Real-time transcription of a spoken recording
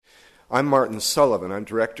I'm Martin Sullivan. I'm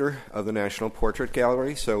director of the National Portrait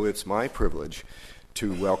Gallery, so it's my privilege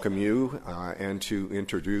to welcome you and to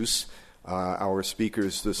introduce our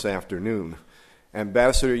speakers this afternoon.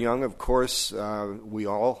 Ambassador Young, of course, we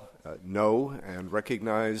all know and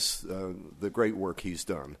recognize the great work he's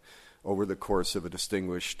done over the course of a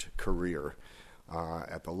distinguished career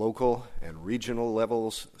at the local and regional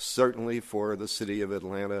levels, certainly for the city of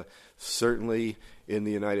Atlanta, certainly in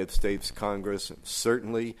the United States Congress, and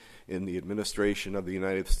certainly in the administration of the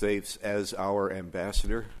United States as our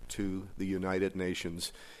ambassador to the United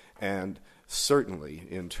Nations, and certainly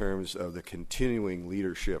in terms of the continuing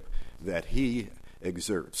leadership that he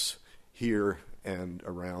exerts here and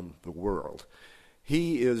around the world.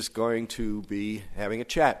 He is going to be having a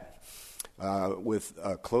chat with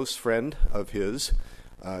a close friend of his,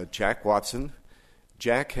 Jack Watson.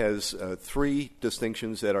 Jack has three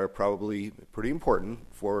distinctions that are probably pretty important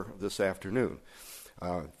for this afternoon.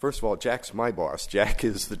 First of all, Jack's my boss. Jack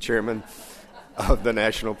is the chairman of the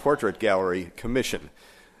National Portrait Gallery Commission,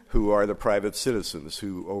 who are the private citizens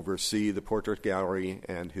who oversee the Portrait Gallery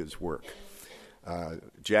and his work.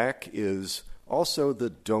 Jack is also the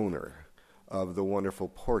donor of the wonderful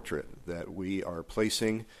portrait that we are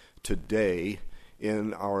placing today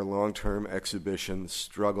in our long-term exhibition,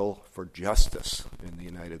 Struggle for Justice in the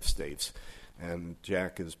United States. And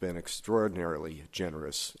Jack has been extraordinarily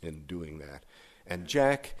generous in doing that. And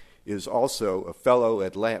Jack is also a fellow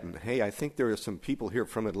Atlantan. Hey, I think there are some people here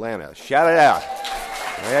from Atlanta. Shout it out.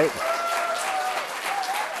 All right?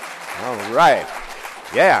 All right.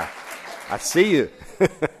 Yeah, I see you.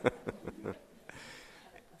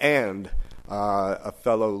 And a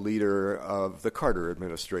fellow leader of the Carter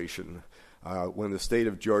administration when the state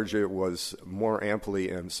of Georgia was more amply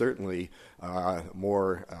and certainly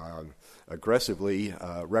more aggressively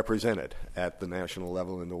represented at the national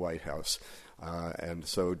level in the White House. And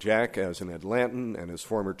so Jack, as an Atlantan and as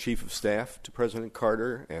former chief of staff to President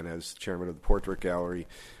Carter and as chairman of the Portrait Gallery,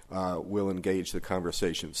 will engage the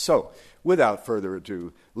conversation. So, without further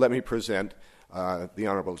ado, let me present the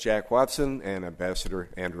Honorable Jack Watson and Ambassador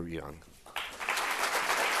Andrew Young.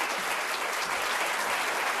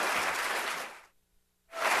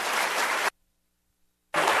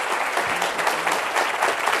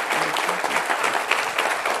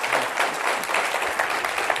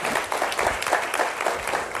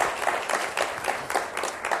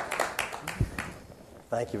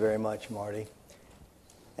 Thank you very much, Marty.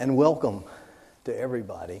 And welcome to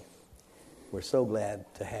everybody. We're so glad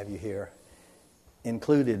to have you here.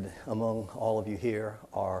 Included among all of you here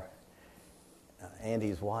are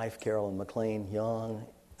Andy's wife, Carolyn McLean Young,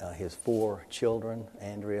 his four children,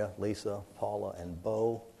 Andrea, Lisa, Paula, and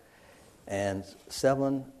Bo, and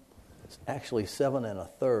seven and a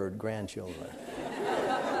third grandchildren.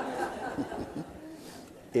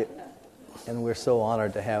 And we're so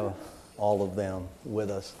honored to have all of them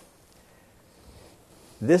with us.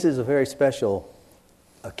 This is a very special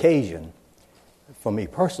occasion for me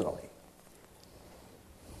personally.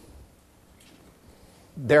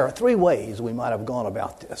 There are three ways we might have gone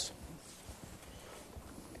about this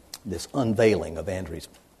unveiling of Andrew's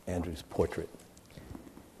portrait.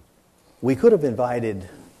 We could have invited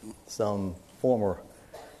some former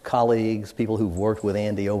colleagues, people who've worked with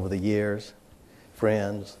Andy over the years,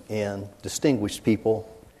 friends, and distinguished people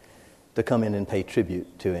to come in and pay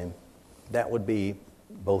tribute to him. That would be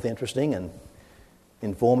both interesting and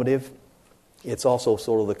informative. It's also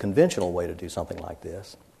sort of the conventional way to do something like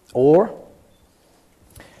this. Or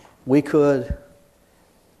we could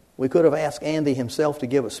have asked Andy himself to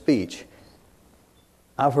give a speech.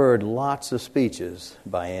 I've heard lots of speeches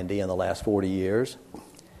by Andy in the last 40 years,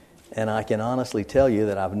 and I can honestly tell you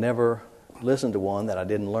that I've never listened to one that I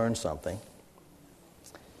didn't learn something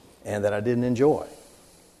and that I didn't enjoy.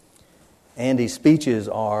 Andy's speeches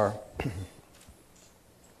are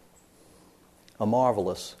a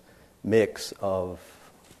marvelous mix of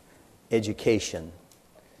education,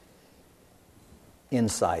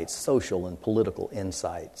 insights, social and political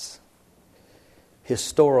insights,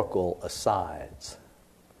 historical asides,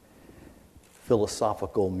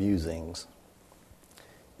 philosophical musings,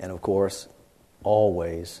 and of course,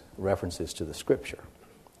 always references to the Scripture.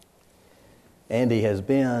 Andy has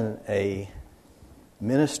been a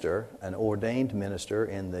minister, an ordained minister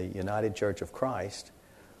in the United Church of Christ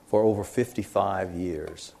for over 55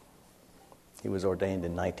 years. He was ordained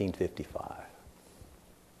in 1955.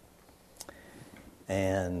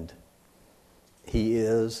 And he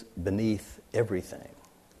is, beneath everything,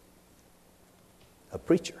 a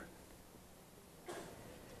preacher.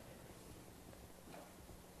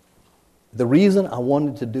 The reason I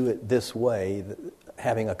wanted to do it this way,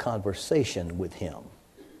 having a conversation with him,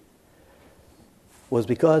 was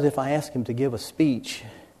because if I asked him to give a speech,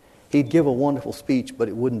 he'd give a wonderful speech, but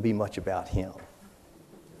it wouldn't be much about him.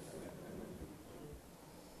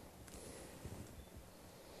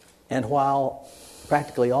 And while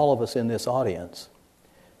practically all of us in this audience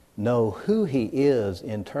know who he is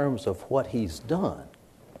in terms of what he's done,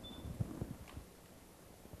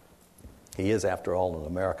 he is, after all, an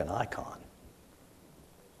American icon.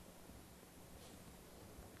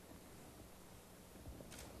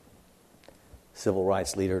 Civil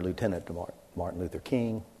rights leader, Lieutenant Martin Luther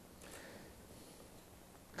King,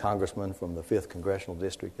 congressman from the 5th Congressional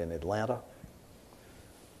District in Atlanta,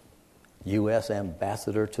 U.S.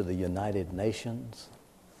 ambassador to the United Nations,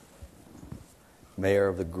 mayor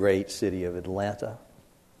of the great city of Atlanta,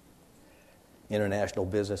 international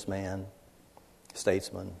businessman,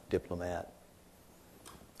 statesman, diplomat,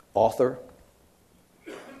 author,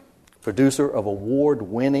 producer of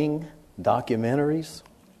award-winning documentaries.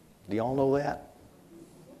 Do y'all know that?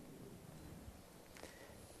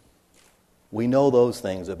 We know those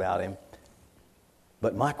things about him.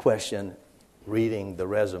 But my question, reading the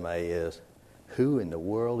resume, is, who in the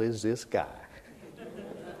world is this guy?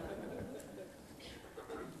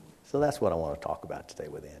 So that's what I want to talk about today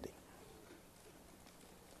with Andy.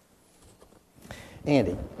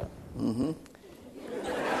 Andy. Mm-hmm.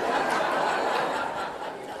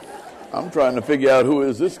 I'm trying to figure out who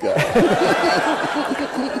is this guy.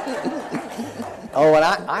 Oh, and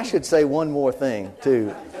I should say one more thing,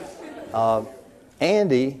 too.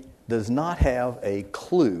 Andy does not have a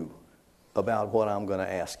clue about what I'm going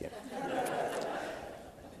to ask him.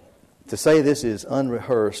 To say this is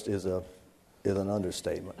unrehearsed is an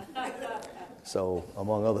understatement. So,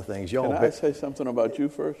 among other things, y'all... Can I say something about you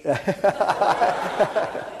first?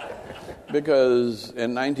 Because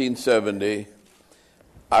in 1970,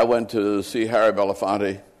 I went to see Harry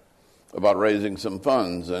Belafonte about raising some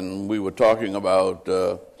funds, and we were talking about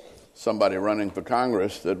somebody running for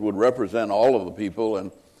Congress that would represent all of the people,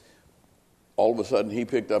 and all of a sudden he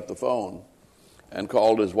picked up the phone and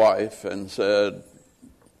called his wife and said,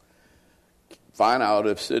 find out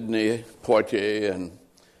if Sidney Poitier and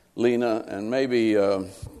Lena and maybe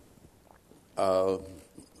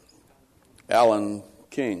Alan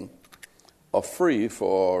King are free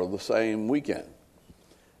for the same weekend.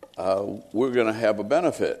 We're going to have a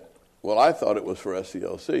benefit. Well, I thought it was for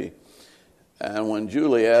SCLC. And when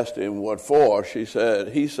Julie asked him what for, he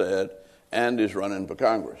said, Andy's running for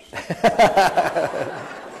Congress.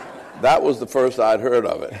 That was the first I'd heard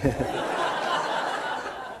of it.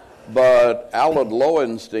 But Allard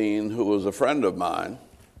Lowenstein, who was a friend of mine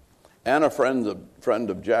and a friend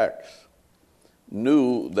of Jack's,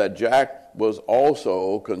 knew that Jack was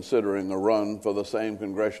also considering a run for the same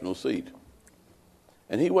congressional seat.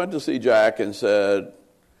 And he went to see Jack and said,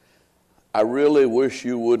 I really wish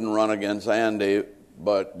you wouldn't run against Andy,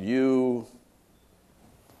 but you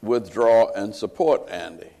withdraw and support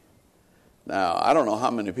Andy. Now, I don't know how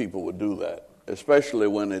many people would do that, especially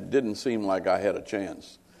when it didn't seem like I had a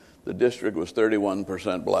chance. The district was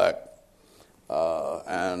 31% black,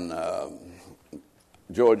 and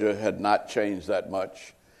Georgia had not changed that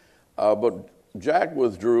much. But Jack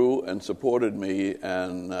withdrew and supported me,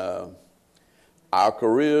 and our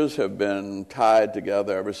careers have been tied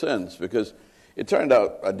together ever since, because it turned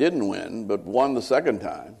out I didn't win, but won the second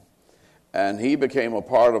time. And he became a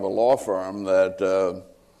part of a law firm that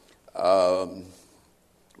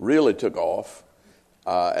really took off.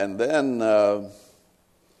 And then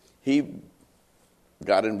he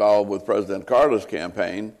got involved with President Carter's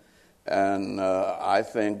campaign, and I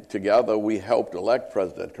think together we helped elect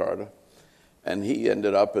President Carter, and he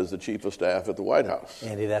ended up as the chief of staff at the White House.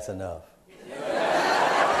 Andy, that's enough.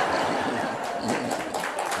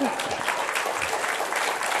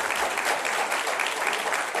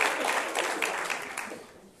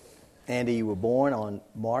 Andy, you were born on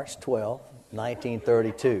March 12,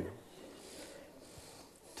 1932,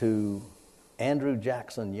 to Andrew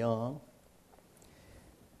Jackson Young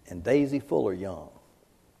and Daisy Fuller Young.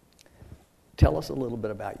 Tell us a little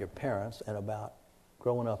bit about your parents and about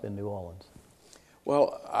growing up in New Orleans.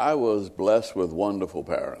 Well, I was blessed with wonderful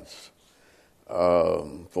parents.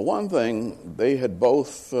 For one thing, they had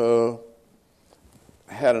both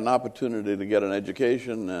had an opportunity to get an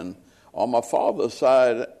education, and on my father's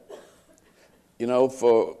side, my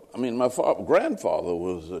grandfather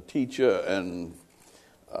was a teacher and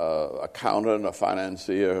accountant, a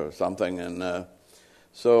financier or something, and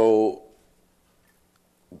so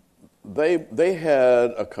they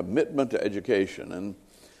had a commitment to education, and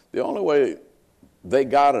the only way they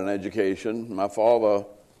got an education, my father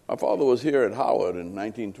was here at Howard in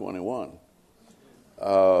 1921,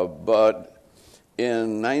 but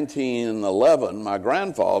in 1911, my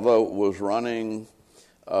grandfather was running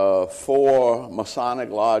 4 Masonic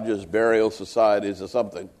lodges, burial societies or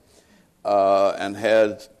something, and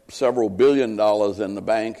had several $1 billion in the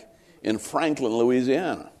bank in Franklin,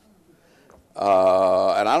 Louisiana.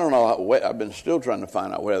 And I don't know, I've been still trying to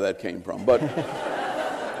find out where that came from. But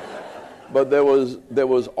there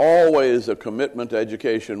was always a commitment to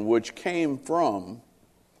education which came from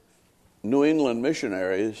New England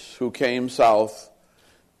missionaries who came south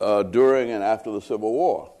during and after the Civil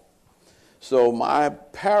War. So my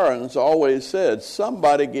parents always said,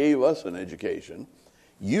 somebody gave us an education,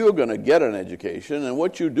 you're going to get an education, and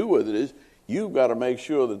what you do with it is you've got to make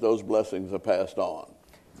sure that those blessings are passed on.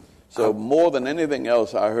 So more than anything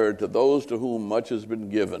else, I heard, to those to whom much has been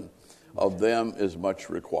given, of them is much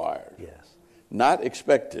required. Yes. Not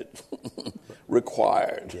expected,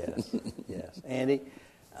 required. Yes, yes. Andy,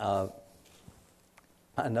 I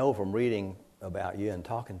know from reading about you and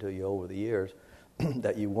talking to you over the years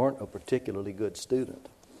that you weren't a particularly good student.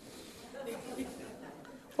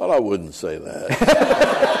 Well, I wouldn't say that.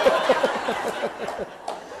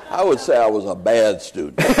 I would say I was a bad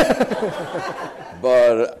student.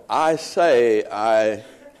 But I say I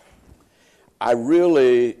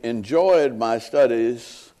really enjoyed my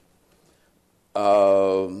studies,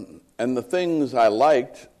 and the things I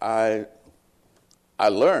liked, I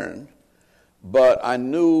learned. But I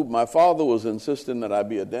knew my father was insisting that I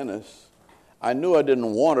be a dentist. I knew I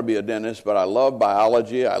didn't want to be a dentist, but I loved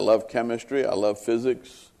biology, I loved chemistry, I loved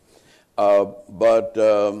physics. But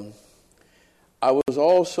I was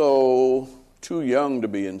also too young to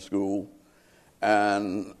be in school,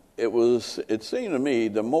 and it seemed to me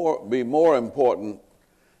to be more important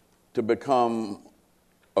to become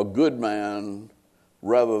a good man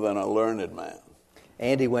rather than a learned man.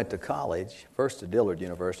 Andy went to college, first to Dillard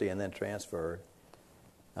University, and then transferred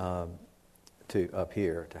to up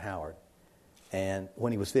here to Howard. And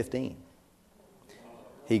when he was 15,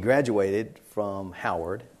 he graduated from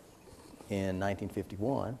Howard in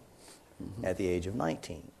 1951 at the age of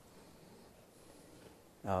 19.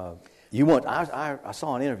 I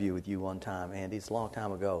saw an interview with you one time, Andy. It's a long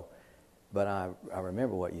time ago, but I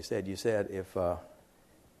remember what you said. You said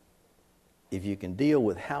if you can deal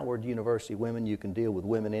with Howard University women, you can deal with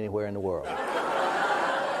women anywhere in the world.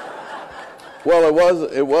 Well,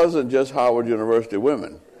 it wasn't just Howard University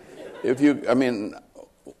women.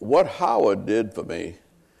 What Howard did for me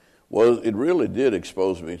was it really did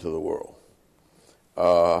expose me to the world.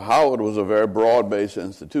 Howard was a very broad-based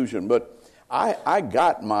institution, but I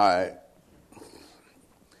got my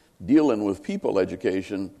dealing with people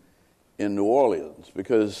education in New Orleans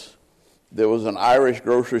because there was an Irish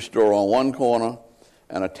grocery store on one corner,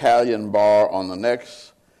 an Italian bar on the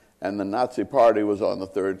next, and the Nazi party was on the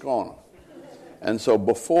third corner. And so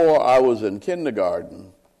before I was in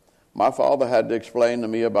kindergarten, my father had to explain to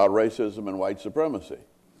me about racism and white supremacy.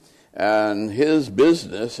 And his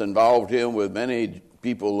business involved him with many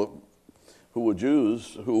people who were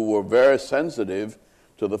Jews who were very sensitive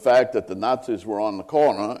to the fact that the Nazis were on the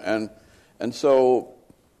corner. And so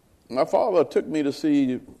my father took me to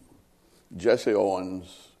see Jesse Owens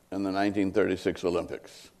in the 1936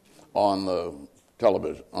 Olympics on the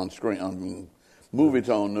television, on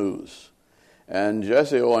Movietone News. And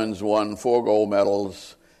Jesse Owens won 4 gold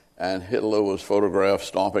medals, and Hitler was photographed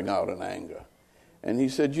stomping out in anger. And he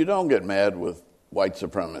said, you don't get mad with white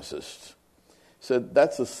supremacists. He said,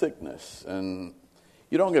 that's a sickness. And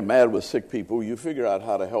you don't get mad with sick people. You figure out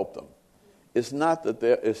how to help them. It's not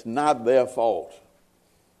their fault,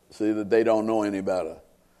 see, that they don't know any better.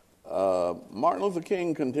 Martin Luther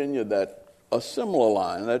King continued a similar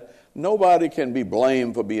line, that nobody can be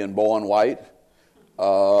blamed for being born white,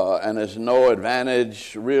 and there's no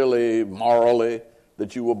advantage really morally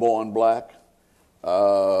that you were born black.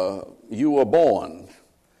 You were born,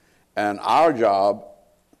 and our job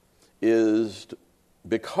is,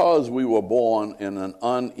 because we were born in an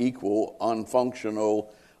unequal, unfunctional,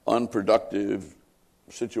 unproductive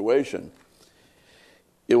situation,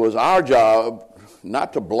 it was our job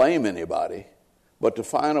not to blame anybody, but to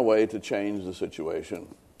find a way to change the situation.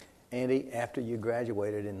 Andy, after you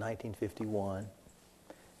graduated in 1951,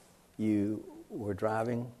 you were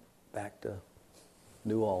driving back to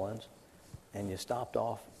New Orleans, and you stopped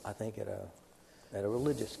off, I think, at a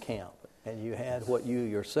religious camp, and you had what you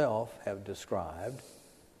yourself have described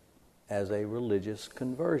as a religious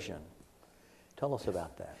conversion. Tell us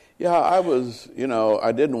about that. Yeah, I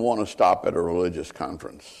didn't want to stop at a religious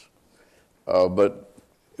conference, but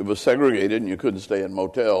it was segregated and you couldn't stay in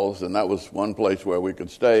motels, and that was one place where we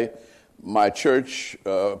could stay. My church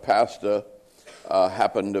pastor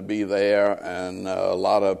happened to be there, and a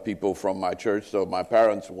lot of people from my church, so my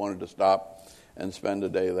parents wanted to stop and spend a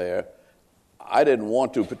day there. I didn't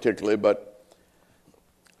want to particularly, but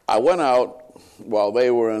I went out while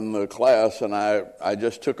they were in the class, and I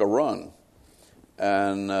just took a run.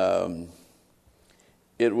 And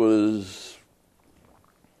there was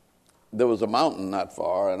a mountain not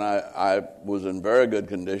far, and I was in very good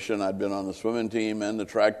condition. I'd been on the swimming team and the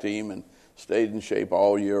track team and stayed in shape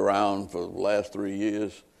all year round for the last 3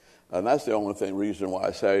 years. And that's the only reason why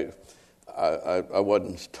I say I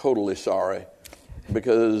wasn't totally sorry,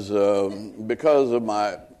 because of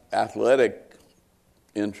my athletic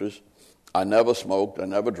interest, I never smoked, I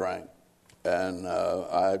never drank, and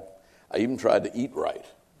I even tried to eat right.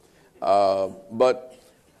 But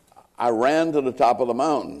I ran to the top of the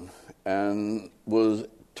mountain and was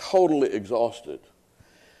totally exhausted.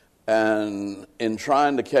 And in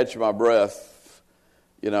trying to catch my breath,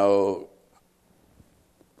 I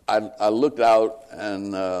looked out,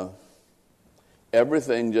 and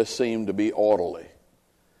everything just seemed to be orderly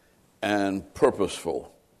and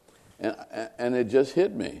purposeful. And it just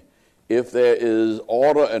hit me. If there is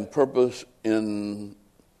order and purpose in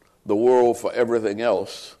the world for everything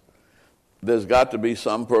else, there's got to be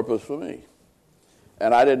some purpose for me.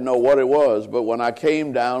 And I didn't know what it was, but when I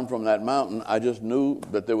came down from that mountain, I just knew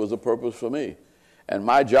that there was a purpose for me. And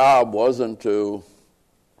my job wasn't to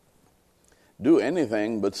do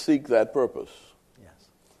anything but seek that purpose. Yes.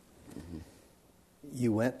 Mm-hmm.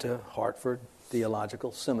 You went to Hartford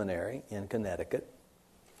Theological Seminary in Connecticut,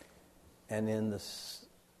 and in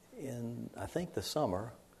I think the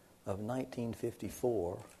summer of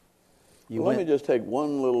 1954, let me just take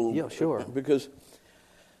one little... Yeah, sure. Because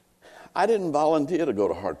I didn't volunteer to go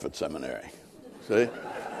to Hartford Seminary. See?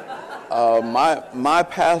 My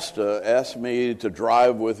pastor asked me to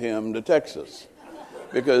drive with him to Texas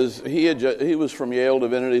because he was from Yale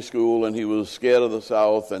Divinity School, and he was scared of the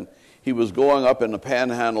South, and he was going up in the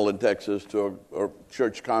Panhandle in Texas to a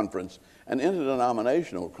church conference, an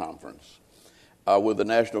interdenominational conference with the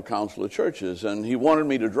National Council of Churches, and he wanted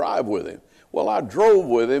me to drive with him. Well, I drove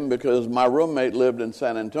with him because my roommate lived in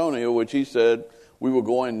San Antonio, which he said we were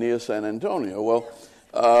going near San Antonio. Well,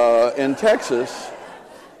 in Texas,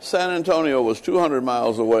 San Antonio was 200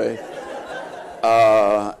 miles away,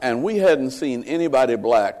 and we hadn't seen anybody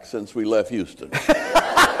black since we left Houston.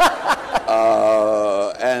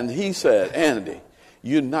 And he said, "Andy,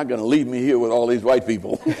 you're not going to leave me here with all these white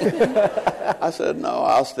people." I said, "No,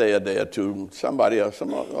 I'll stay a day or two. Somebody else,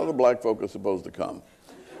 some other black folk are supposed to come."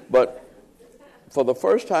 But for the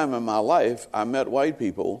first time in my life, I met white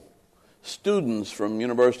people, students from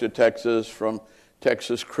University of Texas, from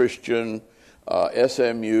Texas Christian,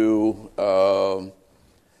 SMU,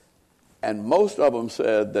 and most of them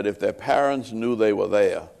said that if their parents knew they were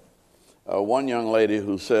there. One young lady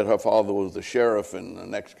who said her father was the sheriff in the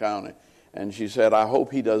next county, and she said, "I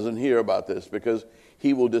hope he doesn't hear about this because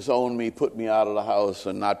he will disown me, put me out of the house,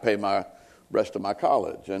 and not pay my rest of my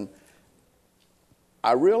college." And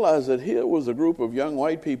I realized that here was a group of young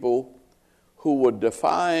white people who were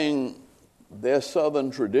defying their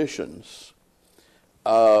Southern traditions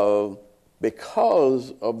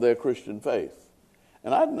because of their Christian faith.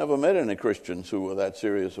 And I'd never met any Christians who were that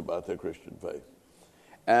serious about their Christian faith.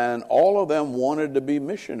 And all of them wanted to be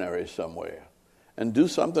missionaries somewhere and do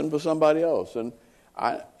something for somebody else. And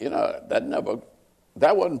that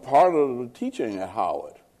wasn't part of the teaching at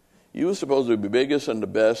Howard. You were supposed to be biggest and the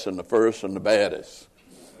best and the first and the baddest.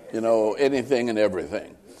 Anything and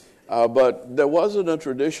everything. But there wasn't a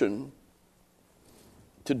tradition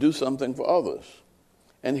to do something for others.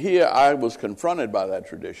 And here I was confronted by that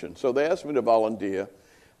tradition. So they asked me to volunteer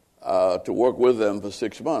to work with them for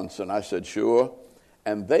 6 months. And I said, sure.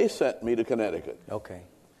 And they sent me to Connecticut. Okay.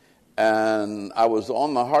 And I was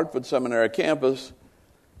on the Hartford Seminary campus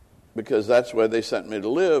because that's where they sent me to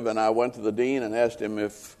live. And I went to the dean and asked him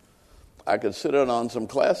if I could sit in on some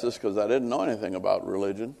classes because I didn't know anything about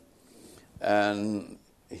religion. And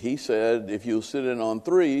he said, if you sit in on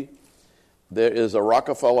 3, there is a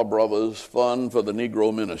Rockefeller Brothers Fund for the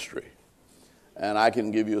Negro Ministry, and I can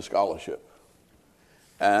give you a scholarship.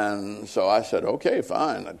 And so I said, okay,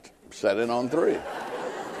 fine. I sat in on 3.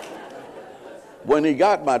 When he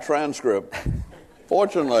got my transcript,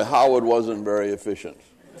 fortunately, Howard wasn't very efficient.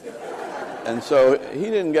 And so he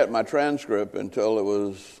didn't get my transcript until it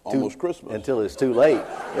was almost Christmas. Until it's too late.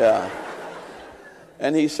 Yeah.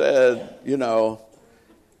 And he said,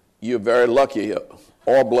 you're very lucky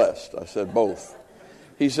or blessed. I said, both.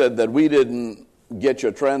 He said that we didn't get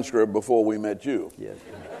your transcript before we met you. Yes.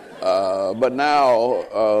 But now,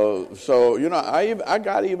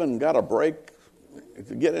 I even got a break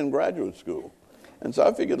to get in graduate school. And so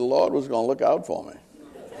I figured the Lord was going to look out for me.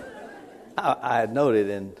 I had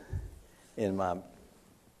noted in my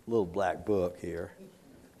little black book here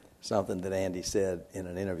something that Andy said in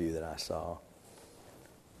an interview that I saw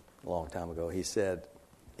a long time ago. He said,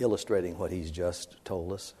 illustrating what he's just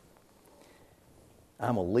told us,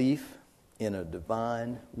 I'm a leaf in a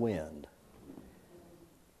divine wind,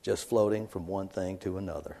 just floating from one thing to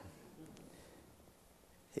another.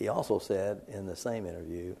 He also said in the same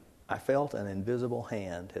interview, I felt an invisible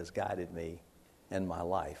hand has guided me and my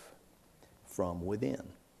life from within.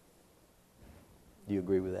 Do you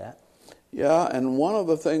agree with that? Yeah, and one of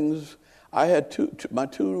the things, I had my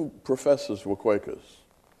two professors were Quakers.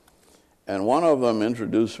 And one of them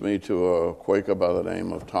introduced me to a Quaker by the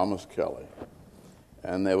name of Thomas Kelly.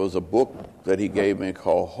 And there was a book that he gave me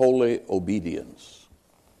called Holy Obedience.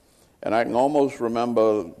 And I can almost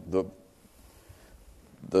remember the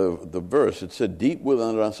verse. It said, deep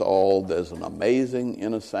within us all, there's an amazing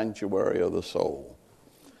inner sanctuary of the soul,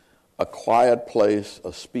 a quiet place,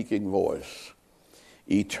 a speaking voice.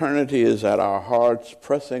 Eternity is at our hearts,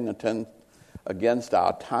 pressing against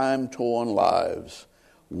our time-torn lives,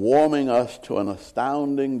 warming us to an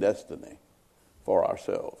astounding destiny for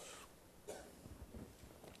ourselves.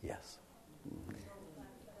 Yes.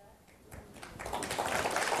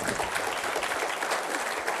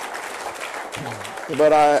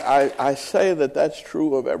 But I say that that's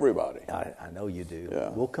true of everybody. I know you do. Yeah.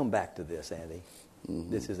 We'll come back to this, Andy.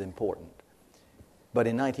 Mm-hmm. This is important. But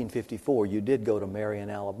in 1954, you did go to Marion,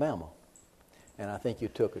 Alabama. And I think you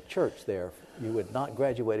took a church there. You had not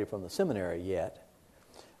graduated from the seminary yet.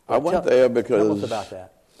 I went there because... Tell us about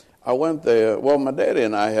that. I went there. Well, my daddy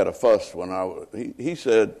and I had a fuss when he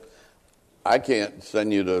said, I can't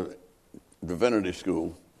send you to divinity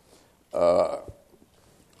school.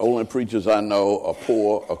 Only preachers I know are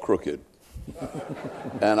poor or crooked.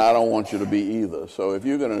 And I don't want you to be either. So if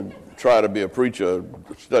you're going to try to be a preacher,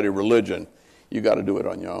 study religion, you got to do it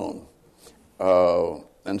on your own.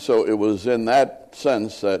 And so it was in that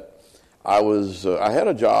sense that I had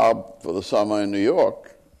a job for the summer in New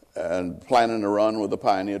York and planning to run with the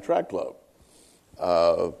Pioneer Track Club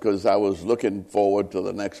because I was looking forward to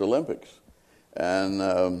the next Olympics.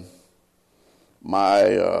 And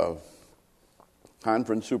my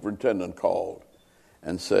conference superintendent called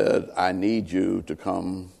and said, I need you to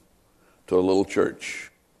come to a little church.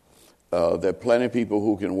 There are plenty of people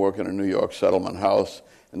who can work in a New York settlement house,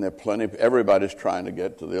 and everybody's trying to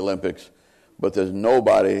get to the Olympics, but there's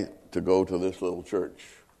nobody to go to this little church.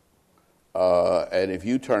 And if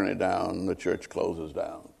you turn it down, the church closes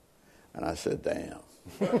down. And I said, damn.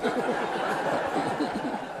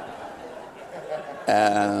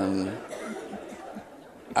 And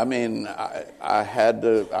I mean, I had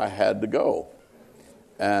to go.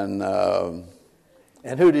 And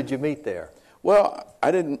who did you meet there? Well,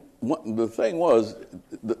 I didn't. The thing was,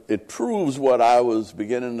 it proves what I was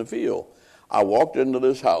beginning to feel. I walked into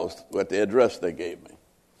this house at the address they gave me,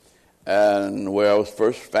 and where I was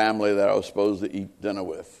first family that I was supposed to eat dinner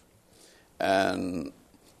with. And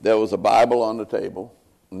there was a Bible on the table,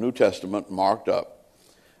 New Testament marked up.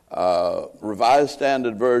 Revised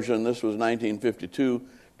Standard Version, this was 1952.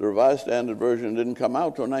 The Revised Standard Version didn't come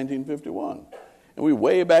out till 1951. And we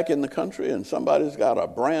way back in the country, and somebody's got a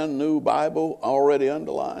brand new Bible already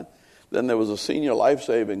underlined. Then there was a senior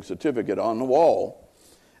life-saving certificate on the wall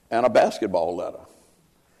and a basketball letter.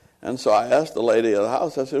 And so I asked the lady of the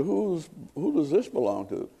house, I said, who does this belong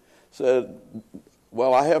to? Said,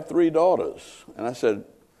 well, I have 3 daughters. And I said,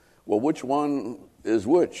 well, which one is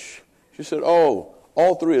which? She said, oh,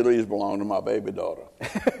 all 3 of these belong to my baby daughter. I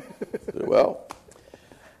said, well,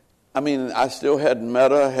 I mean, I still hadn't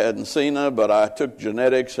met her, hadn't seen her, but I took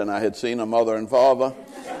genetics and I had seen her mother and father.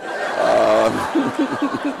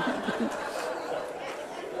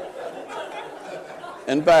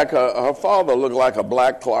 In fact, her father looked like a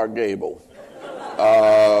black Clark Gable.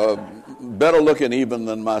 Better looking even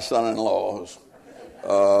than my son-in-law's.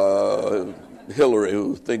 Hillary,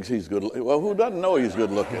 who thinks he's good looking. Well, who doesn't know he's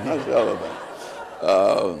good looking? That's the other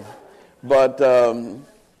thing.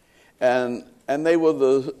 And they were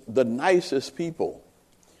the nicest people.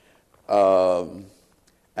 And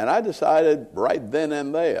I decided right then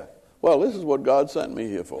and there, well, this is what God sent me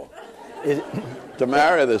here for. To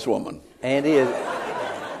marry this woman. Andy,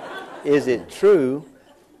 is it true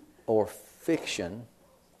or fiction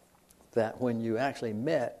that when you actually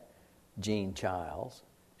met Jean Childs,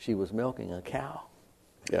 she was milking a cow?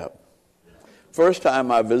 Yeah. First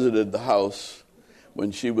time I visited the house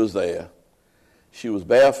when she was there, she was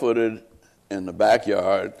barefooted in the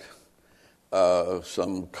backyard,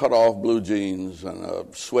 some cut-off blue jeans and a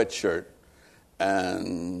sweatshirt,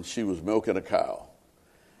 and she was milking a cow.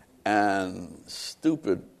 And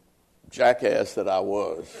stupid jackass that I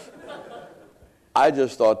was, I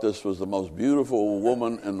just thought this was the most beautiful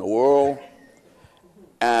woman in the world,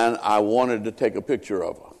 and I wanted to take a picture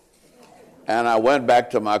of her. And I went back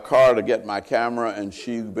to my car to get my camera, and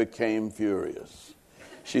she became furious.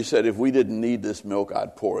 She said, if we didn't need this milk,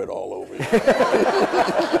 I'd pour it all over you.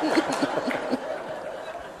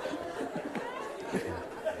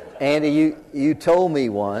 Andy, you told me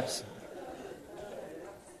once,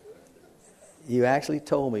 you actually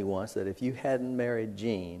told me once that if you hadn't married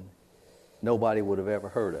Jean, nobody would have ever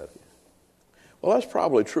heard of you. Well, that's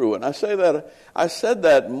probably true. And I said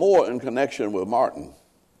that more in connection with Martin.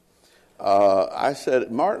 I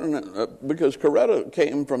said, Martin, because Coretta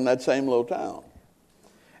came from that same little town.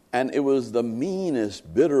 And it was the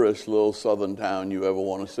meanest, bitterest little southern town you ever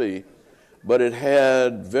want to see. But it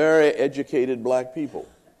had very educated black people.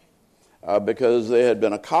 Because there had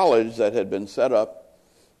been a college that had been set up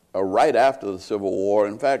right after the Civil War.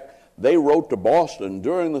 In fact, they wrote to Boston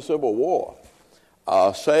during the Civil War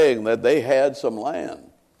saying that they had some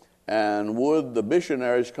land. And would the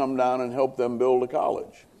missionaries come down and help them build a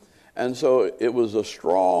college? And so it was a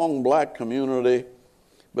strong black community,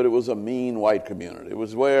 but it was a mean white community. It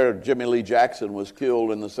was where Jimmy Lee Jackson was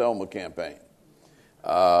killed in the Selma campaign.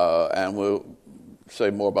 And we'll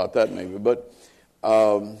say more about that maybe. But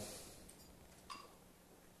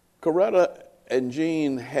Coretta and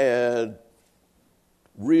Jean had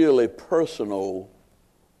really personal,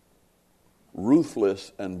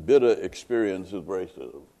 ruthless, and bitter experiences with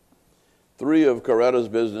racism. 3 of Coretta's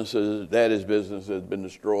businesses, Daddy's business, had been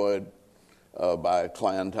destroyed by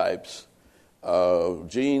Klan types.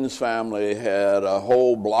 Jean's family had a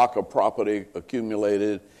whole block of property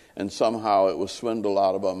accumulated, and somehow it was swindled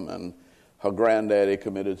out of them, and her granddaddy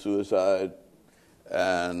committed suicide,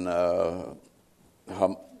 and her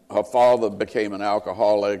father became an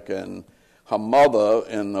alcoholic, and her mother,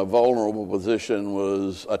 in a vulnerable position,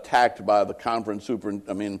 was attacked by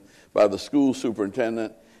the by the school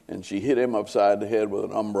superintendent, and she hit him upside the head with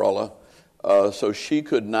an umbrella. So she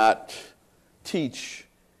could not teach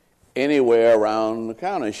anywhere around the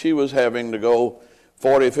county. She was having to go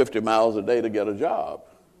 40, 50 miles a day to get a job.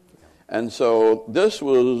 And so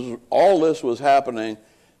all this was happening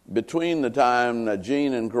between the time that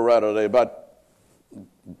Jean and Coretta's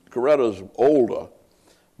older,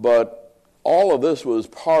 but all of this was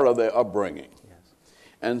part of their upbringing. Yes.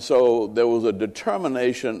 And so there was a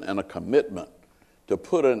determination and a commitment to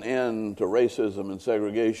put an end to racism and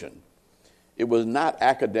segregation. It was not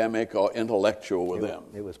academic or intellectual with them.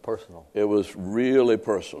 It was personal. It was really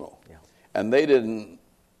personal. Yeah. And they didn't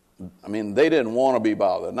want to be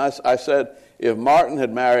bothered. And I said, if Martin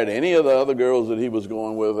had married any of the other girls that he was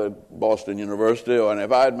going with at Boston University, and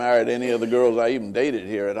if I had married any of the girls I even dated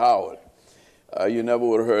here at Howard, you never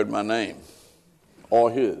would have heard my name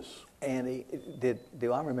or his. Andy,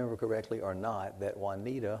 do I remember correctly or not that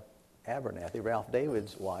Juanita Abernathy, Ralph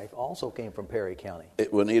David's wife, also came from Perry County?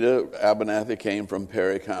 Juanita Abernathy came from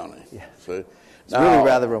Perry County. Yes. So, it's really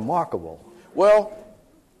rather remarkable. Well,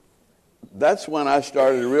 that's when I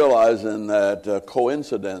started realizing that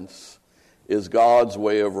coincidence is God's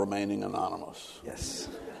way of remaining anonymous. Yes.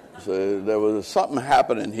 So there was something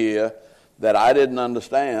happening here that I didn't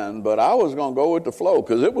understand, but I was going to go with the flow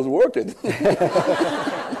because it was working.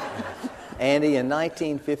 Andy, in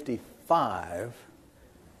 1955,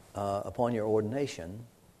 upon your ordination,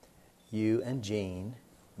 you and Jean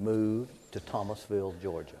moved to Thomasville,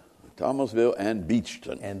 Georgia. Thomasville and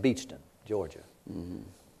Beachton. And Beachton, Georgia. Mm-hmm.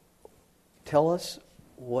 Tell us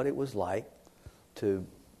what it was like to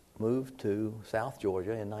move to South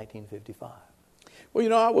Georgia in 1955.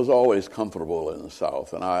 Well, I was always comfortable in the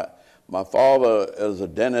South. And my father, as a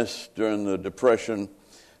dentist during the Depression,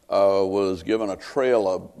 was given a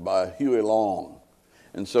trailer by Huey Long.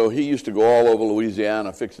 And so he used to go all over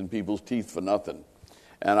Louisiana fixing people's teeth for nothing.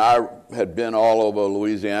 And I had been all over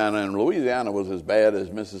Louisiana, and Louisiana was as bad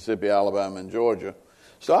as Mississippi, Alabama, and Georgia.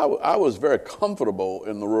 So I was very comfortable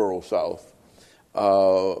in the rural South.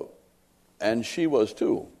 And she was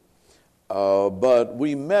too. But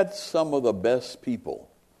we met some of the best people.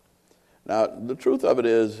 Now, the truth of it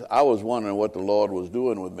is, I was wondering what the Lord was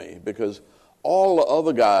doing with me, because all the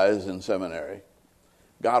other guys in seminary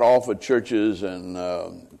got off at churches in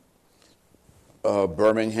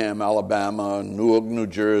Birmingham, Alabama, Newark, New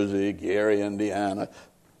Jersey, Gary, Indiana.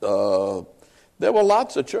 There were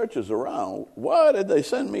lots of churches around. Why did they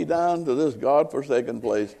send me down to this godforsaken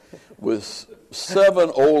place with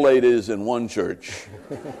 7 old ladies in one church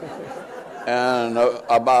and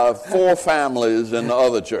about 4 families in the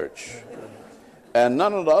other church? And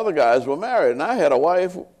none of the other guys were married. And I had a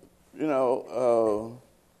wife,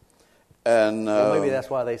 And Well, maybe that's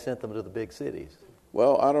why they sent them to the big cities.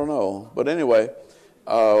 well, I don't know. But anyway,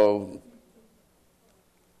 I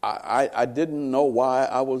didn't know why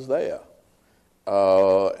I was there.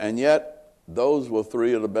 And yet, those were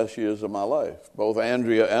 3 of the best years of my life. Both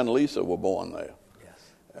Andrea and Lisa were born there. Yes.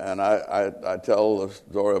 And I tell the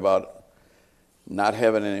story about not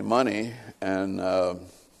having any money and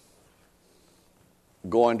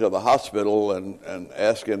going to the hospital and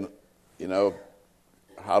asking,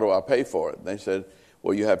 how do I pay for it? And they said,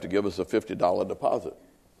 well, you have to give us a $50 deposit.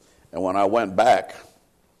 And when I went back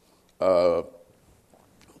to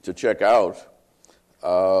check out,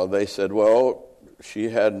 they said, well, she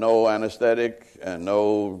had no anesthetic and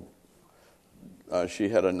she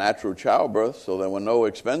had a natural childbirth, so there were no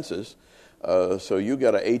expenses. So you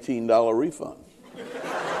get an $18 refund.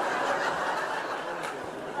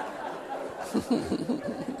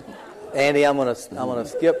 Andy, I'm gonna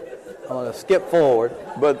skip forward.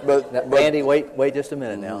 But Andy, wait just a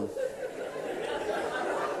minute now.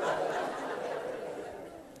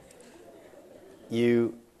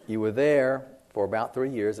 You were there for about 3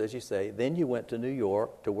 years, as you say. Then you went to New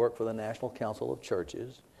York to work for the National Council of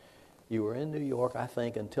Churches. You were in New York, I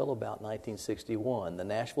think, until about 1961. The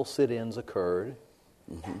Nashville sit-ins occurred,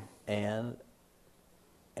 and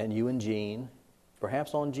you and Gene,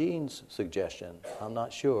 perhaps on Gene's suggestion, I'm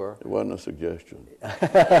not sure. It wasn't a suggestion.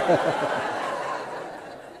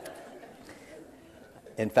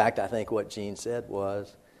 In fact, I think what Gene said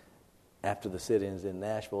was, after the sit-ins in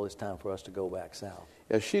Nashville, it's time for us to go back south.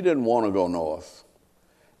 Yeah, she didn't want to go north.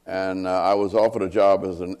 And I was offered a job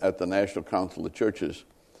at the National Council of Churches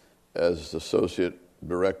as Associate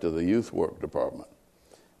Director of the Youth Work Department.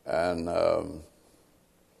 And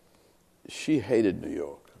she hated New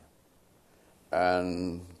York.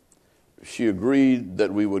 And she agreed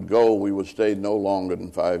that we would go, we would stay no longer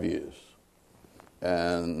than 5 years.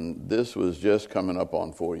 And this was just coming up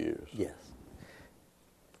on 4 years. Yes.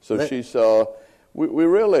 So she saw, we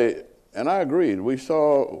really, and I agreed, we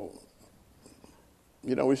saw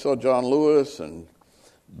John Lewis and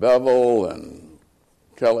Bevel and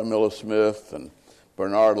Kelly Miller Smith and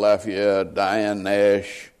Bernard Lafayette, Diane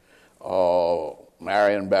Nash,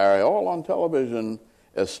 Marion Barry, all on television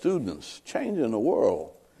as students, changing the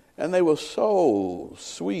world. And they were so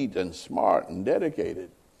sweet and smart and dedicated.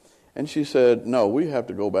 And she said, no, we have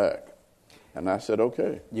to go back. And I said,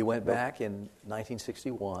 okay. You went back in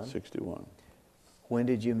 1961. 61. When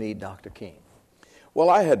did you meet Dr. King? Well,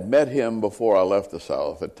 I had met him before I left the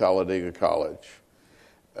South at Talladega College.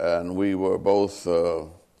 And we were both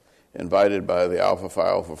invited by the Alpha Phi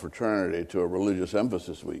Alpha fraternity to a religious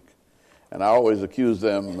emphasis week. And I always accused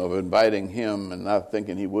them of inviting him and not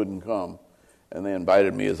thinking he wouldn't come. And they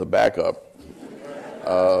invited me as a backup.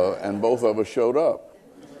 And both of us showed up.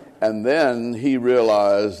 And then he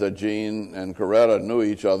realized that Gene and Coretta knew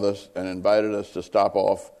each other and invited us to stop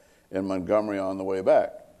off in Montgomery on the way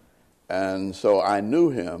back. And so I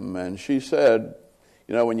knew him, and she said,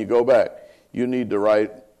 when you go back, you need to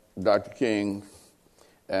write Dr. King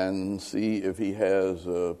and see if he has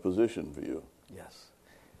a position for you. Yes.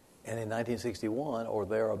 And in 1961, or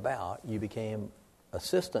thereabout, you became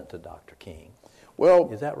assistant to Dr. King. Well,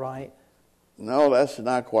 is that right? No, that's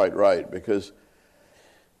not quite right, because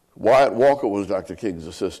Wyatt Walker was Dr. King's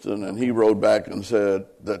assistant, and he wrote back and said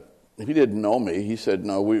that he didn't know me. He said,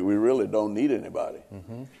 no, we really don't need anybody.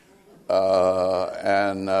 Mm-hmm.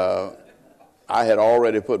 And I had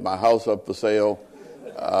already put my house up for sale,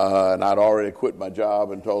 and I'd already quit my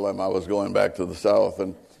job and told them I was going back to the South.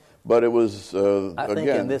 But it was, I think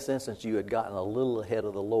in this instance you had gotten a little ahead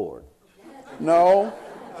of the Lord. No,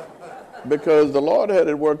 because the Lord had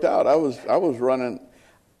it worked out. I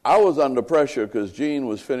was under pressure because Jean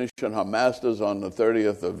was finishing her master's on the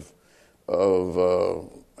 30th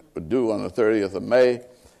due on the 30th of May,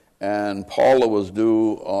 and Paula was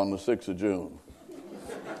due on the 6th of June.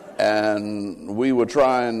 And we were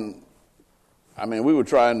trying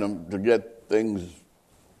to get things,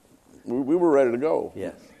 we were ready to go.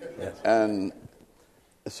 Yes. And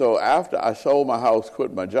so after I sold my house,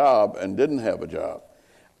 quit my job, and didn't have a job,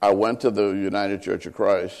 I went to the United Church of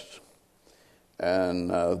Christ.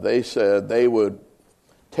 And they said they would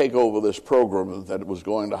take over this program that was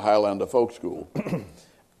going to Highlander Folk School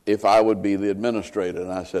if I would be the administrator.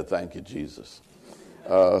 And I said, thank you, Jesus.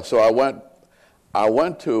 So I went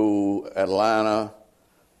to Atlanta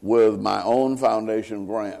with my own foundation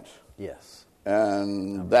grant. Yes.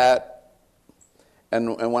 And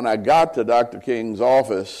when I got to Dr. King's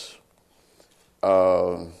office,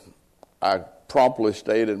 I promptly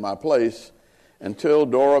stayed in my place until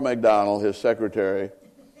Dora McDonald, his secretary,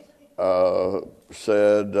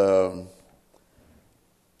 said,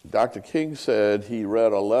 Dr. King said he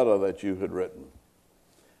read a letter that you had written,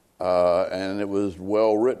 and it was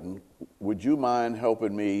well written. Would you mind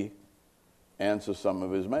helping me answer some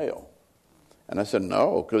of his mail? And I said,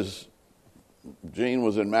 no, because Jean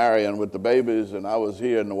was in Marion with the babies, and I was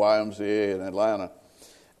here in the YMCA in Atlanta.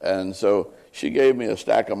 And so she gave me a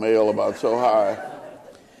stack of mail about so high.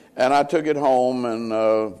 And I took it home and,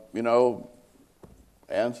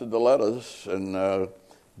 answered the letters and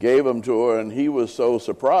gave them to her. And he was so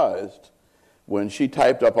surprised when she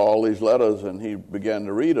typed up all these letters and he began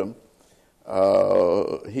to read them.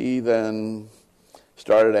 He then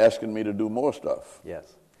started asking me to do more stuff.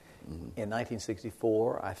 Yes. In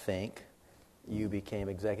 1964, I think, you became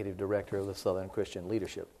executive director of the Southern Christian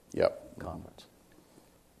Leadership Conference.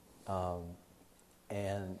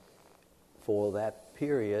 And for that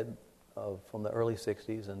period from the early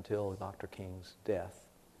 60s until Dr. King's death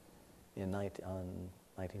in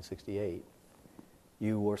 1968,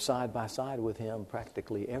 you were side by side with him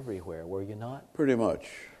practically everywhere, were you not? Pretty much.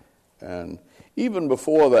 And even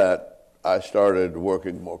before that, I started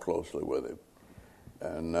working more closely with him.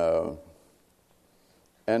 And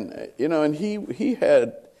he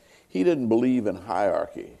didn't believe in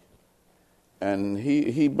hierarchy. And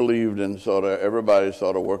he believed in sort of everybody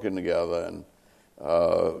sort of working together, and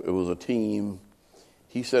it was a team.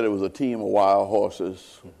 He said it was a team of wild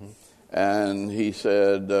horses. Mm-hmm. And he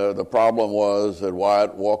said the problem was that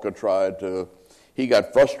Wyatt Walker he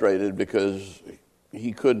got frustrated because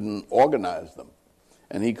he couldn't organize them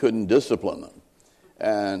and he couldn't discipline them.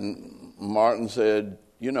 And Martin said,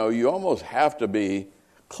 you almost have to be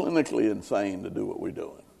clinically insane to do what we're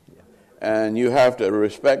doing. Yeah. And you have to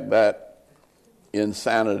respect that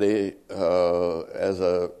insanity as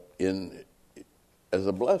a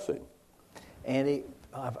blessing. Andy,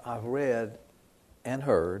 I've read and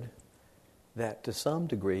heard that to some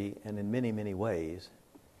degree and in many, many ways,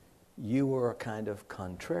 you were a kind of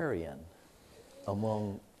contrarian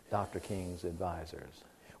among Dr. King's advisors.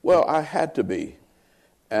 Well, I had to be.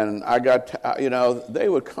 And I got, they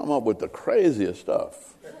would come up with the craziest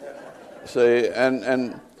stuff. See,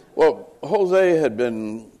 well, Jose had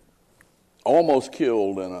been almost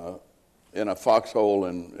killed in a foxhole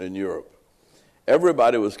in Europe.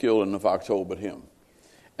 Everybody was killed in the foxhole but him.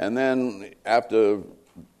 And then after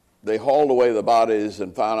they hauled away the bodies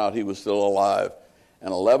and found out he was still alive,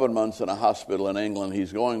 and 11 months in a hospital in England,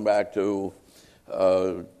 he's going back to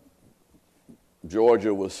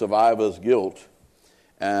Georgia with survivor's guilt.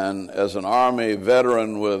 And as an Army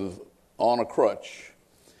veteran on a crutch,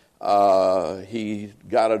 he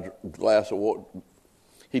got a glass of water.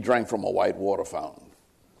 He drank from a white water fountain.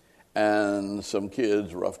 And some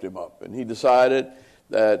kids roughed him up. And he decided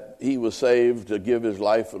that he was saved to give his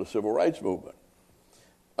life for the civil rights movement.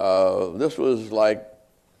 This was like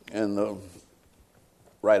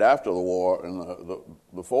right after the war in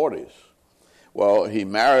the 40s. Well, he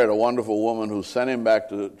married a wonderful woman who sent him back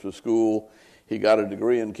to school. He got a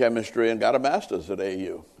degree in chemistry and got a master's at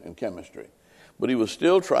AU in chemistry. But he was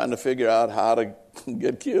still trying to figure out how to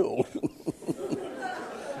get killed.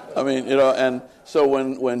 I mean, and so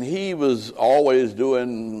when he was always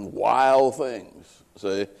doing wild things,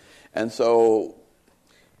 see, and so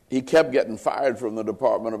he kept getting fired from the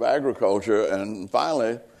Department of Agriculture, and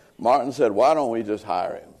finally Martin said, why don't we just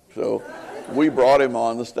hire him? So we brought him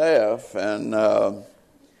on the staff, and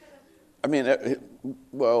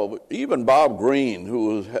even Bob Green, who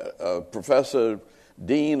was professor,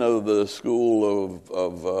 dean of the School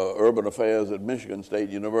of Urban Affairs at Michigan State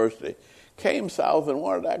University, came south and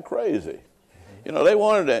wanted that crazy. They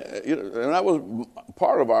wanted to, and that was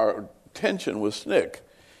part of our tension with SNCC.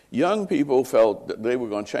 Young people felt that they were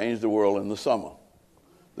going to change the world in the summer,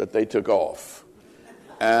 that they took off.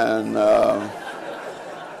 And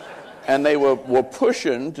they were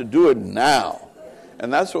pushing to do it now.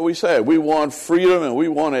 And that's what we said. We want freedom and we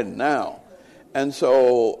want it now. And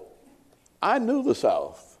so I knew the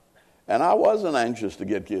South, and I wasn't anxious to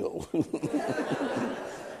get killed.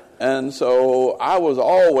 And so I was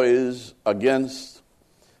always against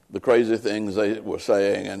the crazy things they were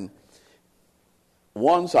saying. And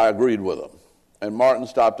once I agreed with them. And Martin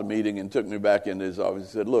stopped the meeting and took me back into his office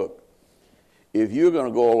and said, look, if you're going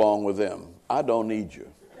to go along with them, I don't need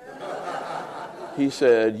you. He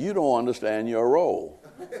said, you don't understand your role.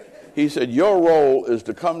 He said, your role is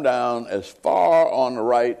to come down as far on the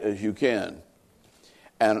right as you can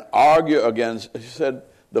and argue against, he said,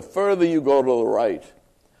 the further you go to the right,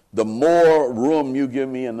 the more room you give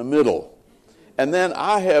me in the middle. And then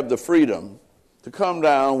I have the freedom to come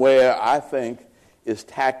down where I think is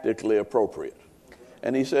tactically appropriate.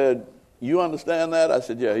 And he said, you understand that? I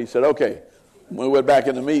said, yeah. He said, okay. We went back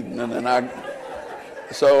in the meeting, and then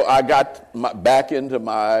So I got back into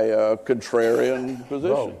my contrarian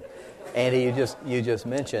position. Whoa. Andy, you just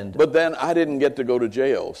mentioned. But then I didn't get to go to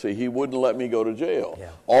jail. See, he wouldn't let me go to jail. Yeah.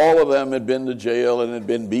 All of them had been to jail and had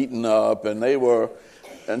been beaten up, and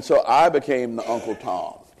so I became the Uncle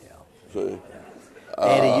Tom. Yeah. See? Yeah.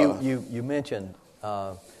 Andy, you mentioned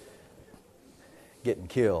getting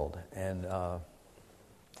killed, and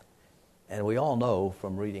we all know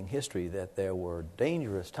from reading history that there were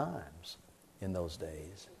dangerous times in those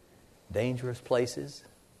days, dangerous places,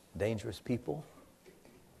 dangerous people,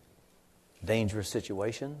 dangerous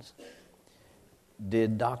situations.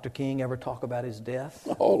 Did Dr. King ever talk about his death?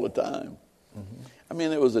 All the time. Mm-hmm. I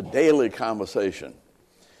mean, it was a daily conversation.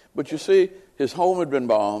 But you see, his home had been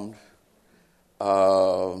bombed.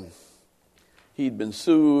 He'd been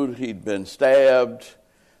sued. He'd been stabbed.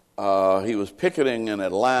 He was picketing in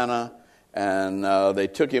Atlanta, and they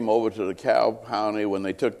took him over to the Cow County. When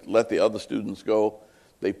they let the other students go,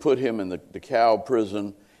 they put him in the Cow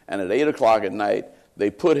prison, and at 8 o'clock at night, they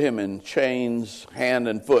put him in chains, hand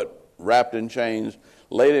and foot, wrapped in chains,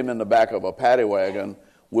 laid him in the back of a paddy wagon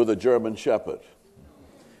with a German Shepherd,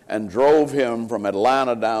 and drove him from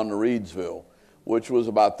Atlanta down to Reidsville, which was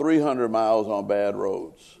about 300 miles on bad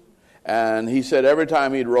roads. And he said every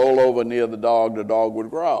time he'd roll over near the dog would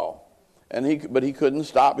growl. But he couldn't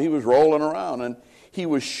stop. He was rolling around, and he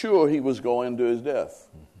was sure he was going to his death.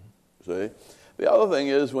 See? The other thing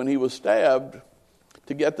is, when he was stabbed,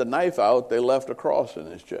 to get the knife out, they left a cross in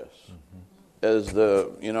his chest, as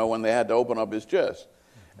when they had to open up his chest.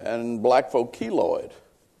 And black folk keloid.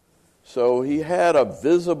 So he had a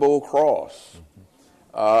visible cross.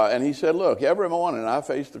 And he said, look, every morning I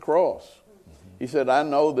face the cross. He said, I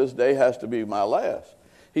know this day has to be my last.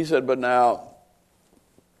 He said, but now,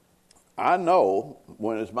 I know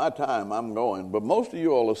when it's my time, I'm going. But most of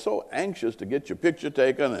you all are so anxious to get your picture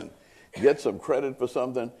taken and get some credit for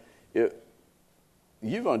something.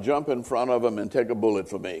 You're going to jump in front of him and take a bullet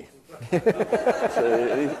for me.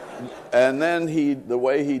 And then the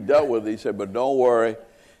way he dealt with it, he said, but don't worry.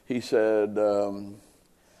 He said,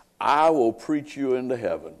 I will preach you into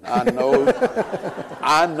heaven.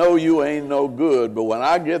 I know you ain't no good, but when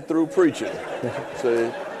I get through preaching,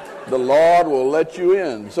 see, the Lord will let you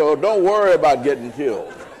in. So don't worry about getting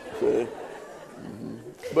killed. See?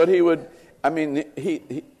 But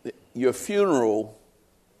your funeral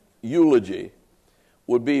eulogy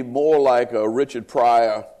would be more like a Richard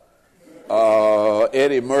Pryor,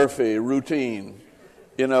 Eddie Murphy routine,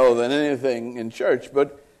 than anything in church.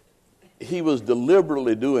 But he was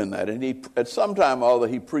deliberately doing that, and at some time or other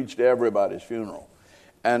he preached everybody's funeral,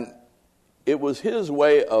 and it was his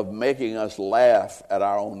way of making us laugh at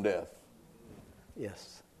our own death.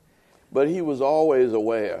 Yes. But he was always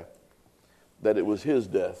aware that it was his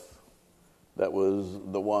death that was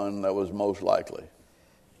the one that was most likely,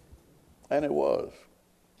 and it was.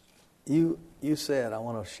 You said, I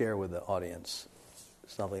want to share with the audience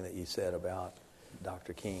something that you said about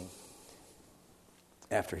Dr. King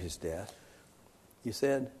after his death. You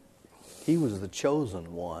said he was the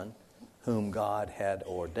chosen one whom God had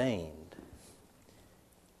ordained.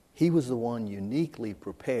 He was the one uniquely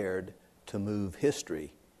prepared to move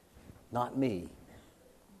history, not me.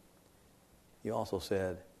 You also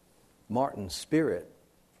said Martin's spirit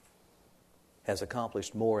has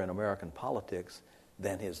accomplished more in American politics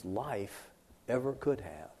than his life ever could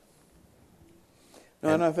have.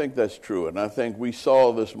 And I think that's true. And I think we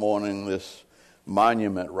saw this morning this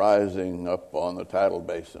monument rising up on the tidal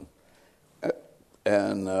basin.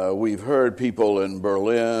 And we've heard people in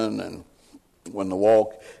Berlin, and when the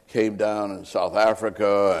wall came down in South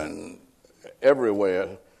Africa and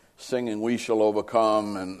everywhere singing "We Shall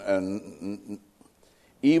Overcome," and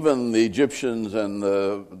even the Egyptians and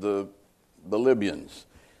the Libyans,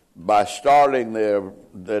 by starting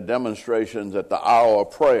their demonstrations at the hour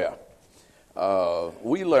of prayer.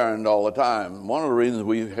 We learned all the time. One of the reasons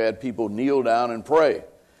we had people kneel down and pray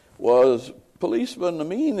was policemen, the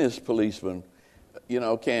meanest policemen,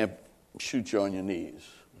 can't shoot you on your knees.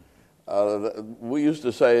 We used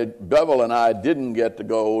to say, Bevel and I didn't get to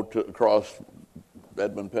go across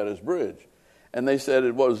Edmund Pettus Bridge. And they said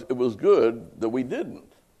it was good that we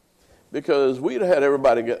didn't, because we'd had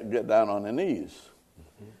everybody get down on their knees.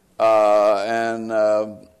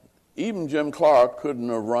 Even Jim Clark couldn't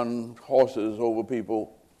have run horses over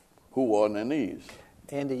people who were on their knees.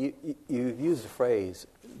 Andy, you used a phrase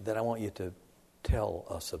that I want you to tell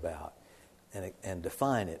us about and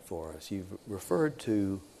define it for us. You've referred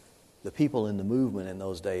to the people in the movement in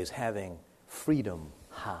those days having freedom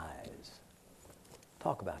highs.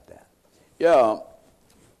 Talk about that. Yeah.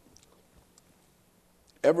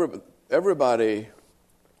 Everybody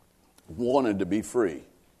wanted to be free.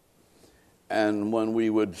 And when we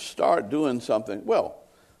would start doing something, well,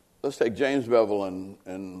 let's take James Bevel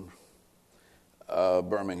in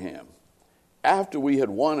Birmingham. After we had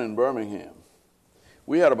won in Birmingham,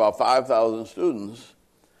 we had about 5,000 students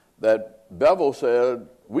that Bevel said,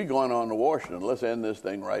 we're going on to Washington. Let's end this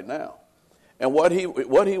thing right now. And what he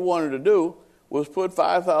wanted to do was put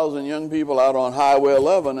 5,000 young people out on Highway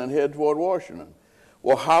 11 and head toward Washington.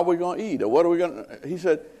 Well, how are we going to eat? Or what are we going to... He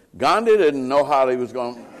said, Gandhi didn't know how he was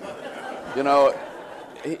going to...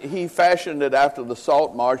 he fashioned it after the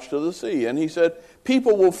salt march to the sea. And he said,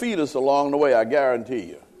 people will feed us along the way, I guarantee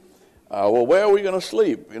you. Well, where are we going to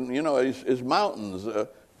sleep? And, it's mountains.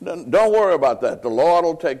 Don't worry about that. The Lord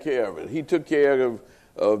will take care of it. He took care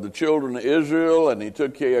of the children of Israel, and he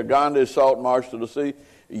took care of Gandhi's salt march to the sea.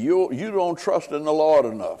 You don't trust in the Lord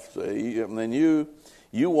enough. See? And then you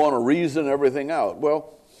want to reason everything out.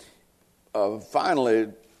 Well, finally,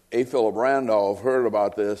 A. Philip Randolph heard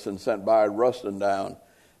about this and sent Bayard Rustin down,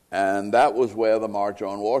 and that was where the March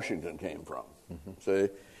on Washington came from. Mm-hmm. See,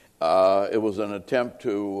 it was an attempt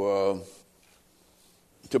to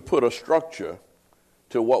put a structure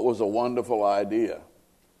to what was a wonderful idea,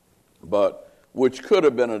 but which could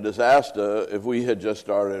have been a disaster if we had just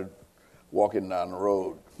started walking down the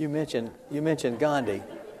road. You mentioned Gandhi.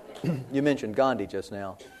 You mentioned Gandhi just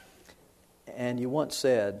now, and you once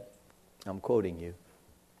said, I'm quoting you,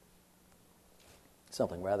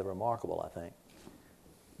 something rather remarkable, I think.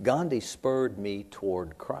 Gandhi spurred me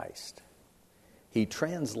toward Christ. He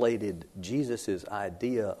translated Jesus'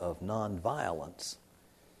 idea of nonviolence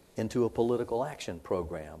into a political action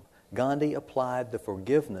program. Gandhi applied the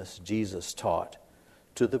forgiveness Jesus taught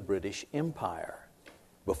to the British Empire.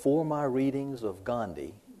 Before my readings of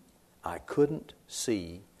Gandhi, I couldn't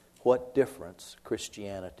see what difference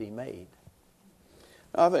Christianity made.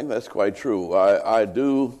 I think that's quite true. I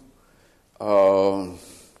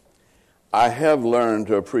have learned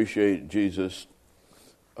to appreciate Jesus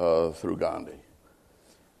through Gandhi.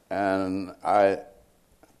 And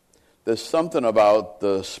there's something about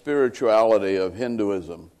the spirituality of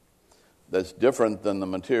Hinduism that's different than the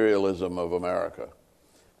materialism of America.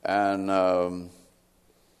 And,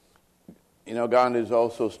 Gandhi's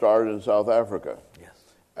also started in South Africa. Yes.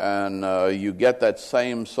 And you get that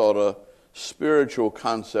same sort of spiritual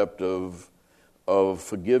concept of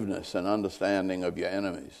forgiveness and understanding of your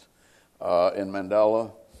enemies. In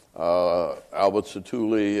Mandela, Albert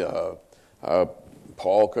Setuli,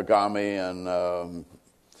 Paul Kagame, and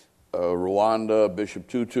Rwanda, Bishop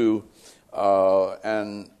Tutu,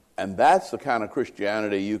 and that's the kind of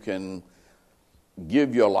Christianity you can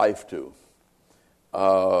give your life to.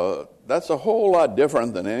 That's a whole lot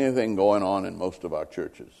different than anything going on in most of our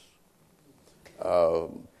churches.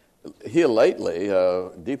 Here lately,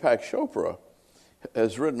 Deepak Chopra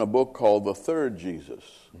has written a book called The Third Jesus,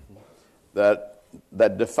 that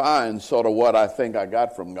defines sort of what I think I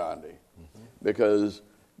got from Gandhi. Because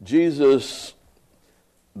Jesus,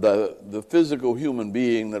 the physical human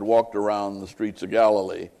being that walked around the streets of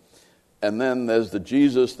Galilee, and then there's the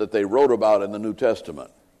Jesus that they wrote about in the New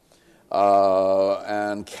Testament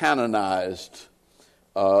and canonized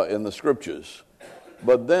in the Scriptures.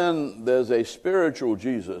 But then there's a spiritual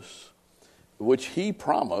Jesus which he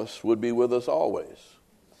promised would be with us always.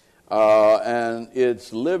 And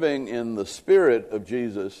it's living in the spirit of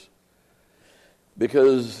Jesus,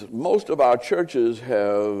 because most of our churches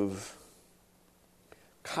have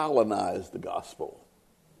colonized the gospel,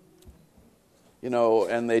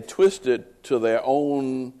 and they twist it to their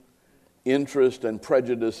own interest and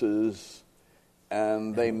prejudices,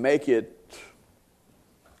 and they make it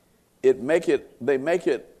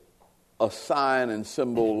a sign and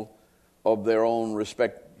symbol of their own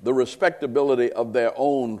the respectability of their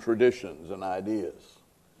own traditions and ideas.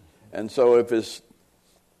 And so if it's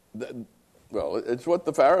what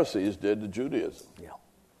the Pharisees did to Judaism. Yeah.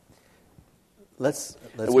 Let's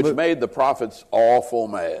which made the prophets awful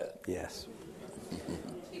mad. Yes.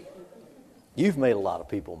 You've made a lot of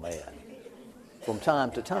people mad from time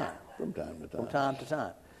to time. From time to time. From time to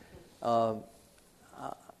time.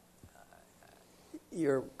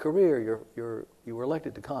 Your career, you were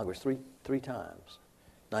elected to Congress three times.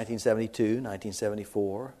 1972,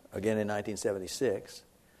 1974, again in 1976.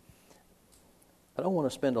 I don't want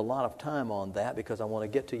to spend a lot of time on that because I want to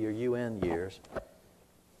get to your UN years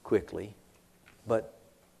quickly. But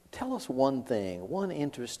tell us one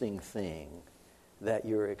interesting thing that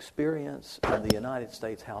your experience in the United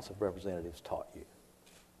States House of Representatives taught you.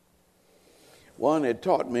 One, it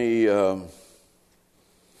taught me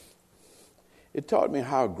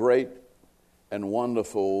how great and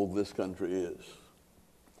wonderful this country is,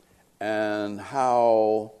 and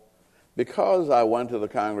how because I went to the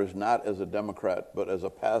Congress not as a Democrat, but as a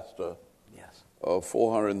pastor of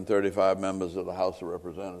 435 members of the House of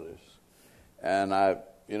Representatives. And I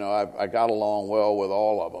got along well with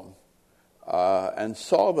all of them and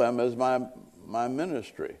saw them as my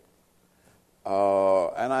ministry.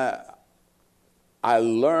 And I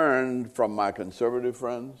learned from my conservative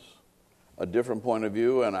friends a different point of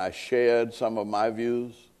view, and I shared some of my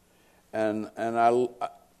views. But I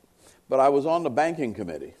was on the banking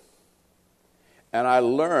committee, and I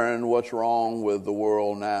learned what's wrong with the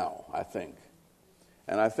world now, I think.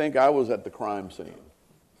 And I think I was at the crime scene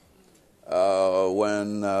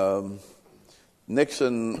when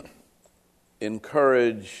Nixon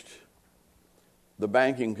encouraged the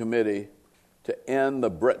banking committee to end the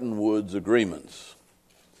Bretton Woods agreements.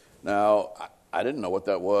 Now, I didn't know what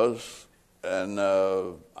that was, and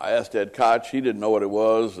I asked Ed Koch. He didn't know what it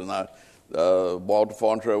was, and Walter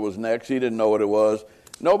Fontre was next. He didn't know what it was.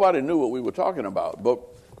 Nobody knew what we were talking about, but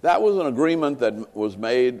that was an agreement that was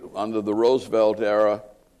made under the Roosevelt era,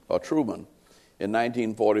 or Truman, in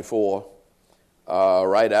 1944,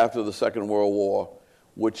 right after the Second World War,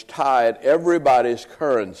 which tied everybody's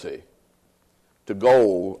currency to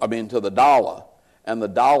the dollar, and the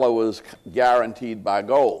dollar was guaranteed by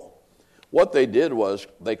gold. What they did was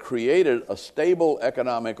they created a stable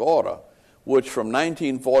economic order, which from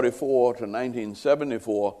 1944 to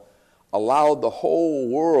 1974 allowed the whole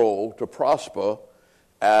world to prosper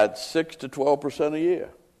at 6 to 12% a year.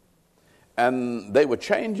 And they were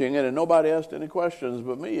changing it, and nobody asked any questions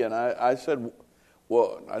but me. And I said,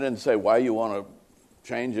 well, I didn't say why you want to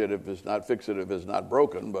change it if it's not, fix it if it's not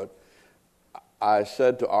broken, but I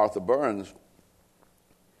said to Arthur Burns,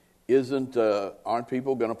 aren't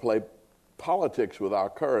people going to play politics with our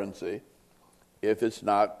currency if it's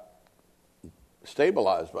not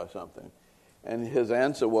stabilized by something? And his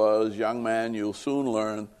answer was, young man, you'll soon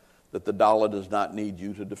learn that the dollar does not need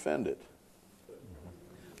you to defend it.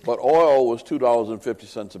 But oil was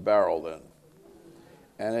 $2.50 a barrel then,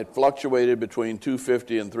 and it fluctuated between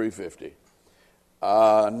 $2.50 and $3.50.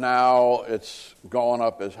 Now it's gone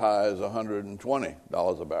up as high as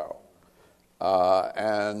 $120 a barrel.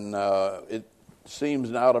 And it seems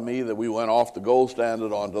now to me that we went off the gold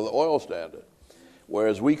standard onto the oil standard,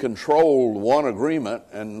 whereas we controlled one agreement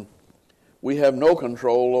and we have no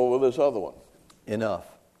control over this other one. Enough.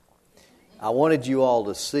 I wanted you all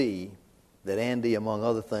to see that Andy, among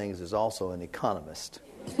other things, is also an economist.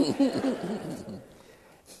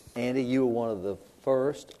 Andy, you were one of the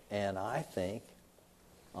first, and I think,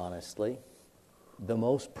 honestly, the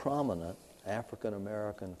most prominent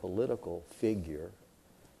African-American political figure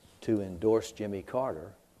to endorse Jimmy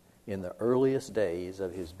Carter in the earliest days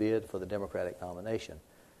of his bid for the Democratic nomination.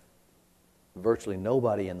 Virtually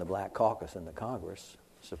nobody in the Black Caucus in the Congress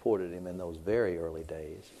supported him in those very early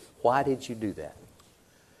days. Why did you do that?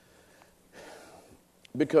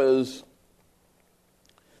 Because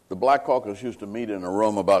the Black Caucus used to meet in a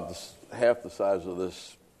room about half the size of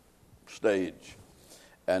this stage,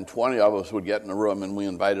 and 20 of us would get in a room, and we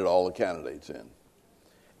invited all the candidates in.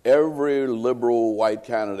 Every liberal white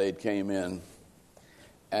candidate came in,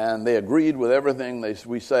 and they agreed with everything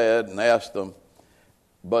we said and asked them,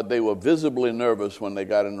 but they were visibly nervous when they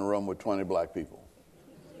got in the room with 20 black people.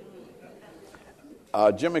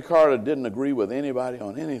 Jimmy Carter didn't agree with anybody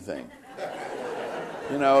on anything.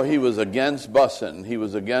 You know, he was against busing. He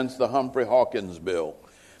was against the Humphrey Hawkins bill.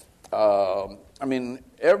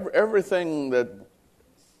 Everything that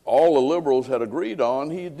all the liberals had agreed on,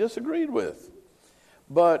 he disagreed with.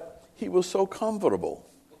 But he was so comfortable.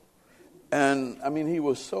 And, he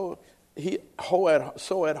was so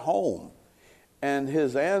at home. And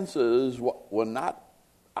his answers were not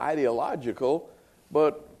ideological,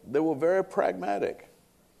 but they were very pragmatic.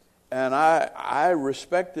 And I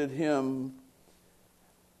respected him.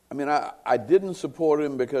 I didn't support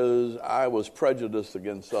him because I was prejudiced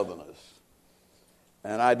against Southerners.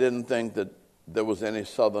 And I didn't think that there was any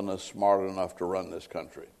Southerner smart enough to run this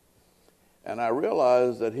country. And I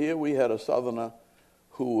realized that here we had a Southerner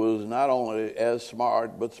who was not only as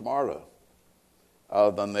smart, but smarter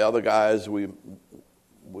than the other guys we'd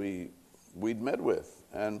met with.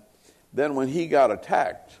 And then when he got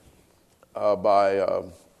attacked by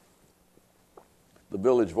the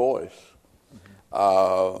Village Voice,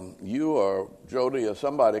 you or Jody or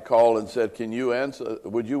somebody called and said, "Can you answer?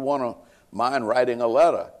 Would you mind writing a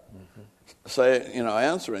letter,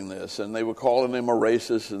 answering this?" And they were calling him a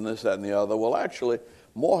racist and this, that, and the other. Well, actually,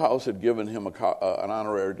 Morehouse had given him an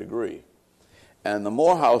honorary degree, and the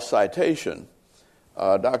Morehouse citation,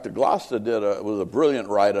 Dr. Gloucester was a brilliant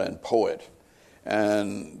writer and poet,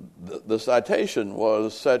 and the citation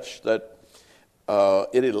was such that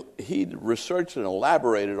he researched and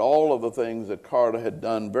elaborated all of the things that Carter had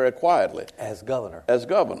done very quietly. As governor. As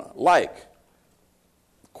governor. Like,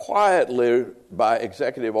 quietly, by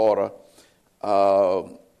executive order,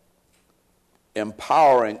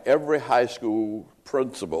 empowering every high school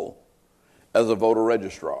principal as a voter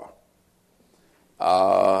registrar.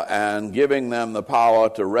 And giving them the power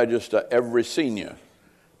to register every senior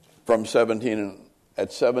from 17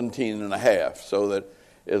 and a half, so that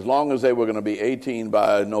as long as they were going to be 18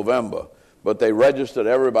 by November, but they registered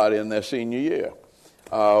everybody in their senior year.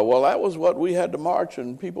 Well, that was what we had to march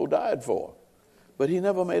and people died for. But he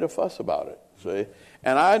never made a fuss about it, see?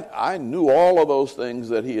 And I knew all of those things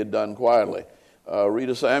that he had done quietly.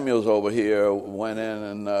 Rita Samuels over here went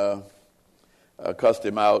in and cussed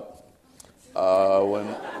him out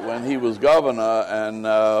when he was governor,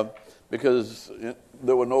 and because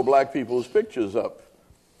there were no black people's pictures up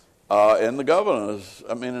in the governor's,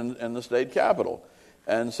 in the state capitol.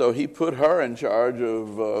 And so he put her in charge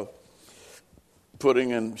of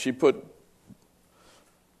she put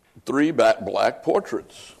 3 black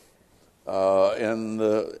portraits in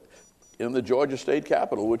the Georgia state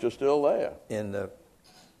capitol, which are still there.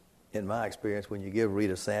 In my experience, when you give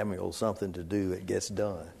Rita Samuels something to do, it gets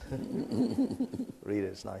done. Rita,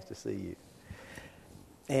 it's nice to see you.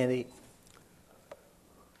 Andy,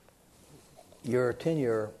 your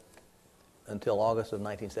tenure until August of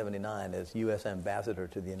 1979 as U.S. Ambassador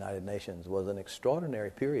to the United Nations was an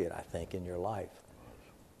extraordinary period, I think, in your life.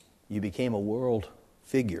 You became a world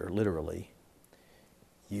figure, literally.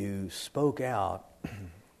 You spoke out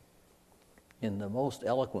in the most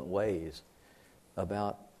eloquent ways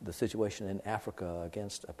about the situation in Africa,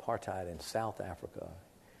 against apartheid in South Africa,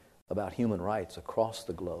 about human rights across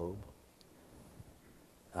the globe.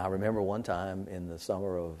 I remember one time in the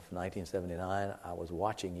summer of 1979, I was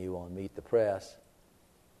watching you on Meet the Press,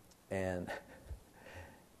 and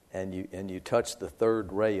you touched the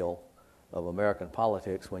third rail of American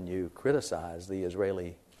politics when you criticized the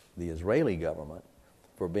Israeli government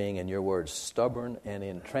for being, in your words, stubborn and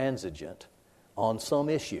intransigent on some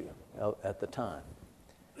issue at the time.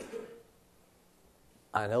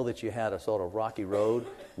 I know that you had a sort of rocky road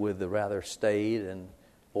with the rather staid and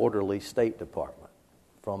orderly State Department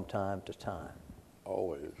from time to time.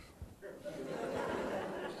 Always.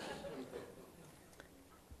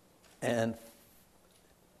 And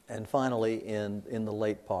finally, in the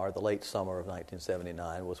late summer of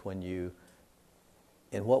 1979, was when you,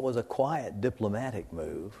 in what was a quiet diplomatic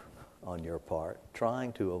move on your part,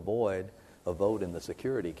 trying to avoid a vote in the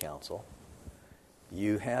Security Council,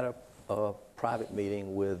 you had a private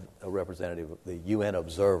meeting with a representative, the UN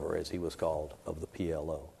observer, as he was called, of the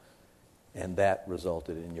PLO. And that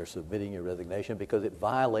resulted in your submitting your resignation because it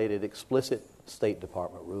violated explicit State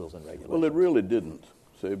Department rules and regulations. Well, it really didn't,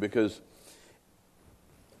 see, because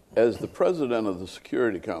as the president of the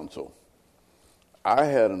Security Council, I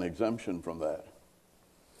had an exemption from that.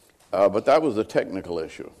 But that was a technical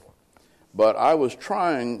issue. But I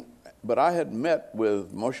had met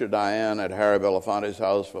with Moshe Dayan at Harry Belafonte's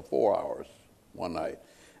house for 4 hours one night.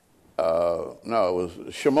 No, it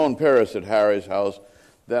was Shimon Peres at Harry's house.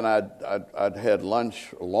 Then I'd had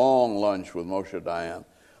lunch, a long lunch with Moshe Dayan.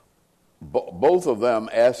 Both of them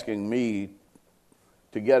asking me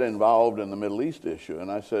to get involved in the Middle East issue. And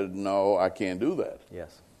I said, no, I can't do that.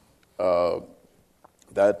 Yes. The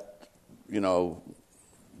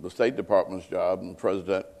State Department's job and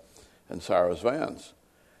President and Cyrus Vance.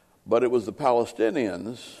 But it was the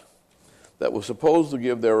Palestinians that were supposed to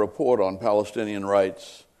give their report on Palestinian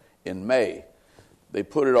rights in May. They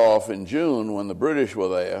put it off in June when the British were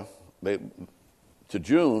there,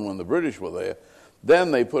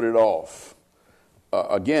 Then they put it off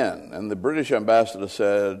again. And the British ambassador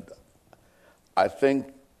said, I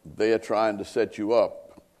think they are trying to set you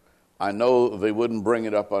up. I know they wouldn't bring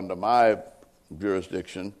it up under my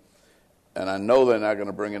jurisdiction, and I know they're not going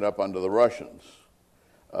to bring it up under the Russians.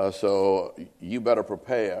 So you better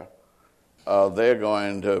prepare. They're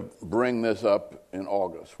going to bring this up in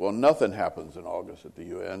August. Well, nothing happens in August at the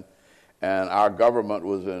UN, and our government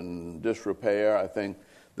was in disrepair. I think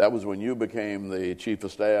that was when you became the chief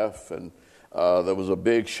of staff, and there was a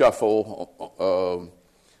big shuffle.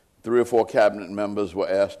 3 or 4 cabinet members were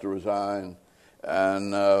asked to resign,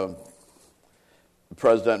 and the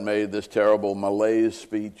president made this terrible malaise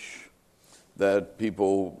speech that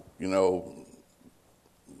people,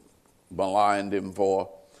 maligned him for.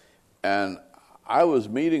 And I was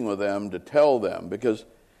meeting with them to tell them, because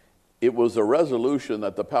it was a resolution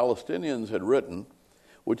that the Palestinians had written,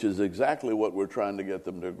 which is exactly what we're trying to get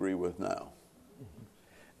them to agree with now.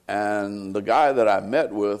 And the guy that I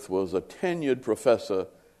met with was a tenured professor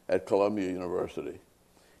at Columbia University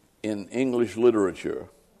in English literature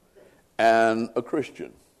and a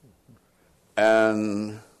Christian.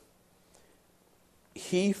 And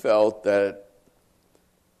he felt that,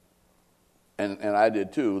 and I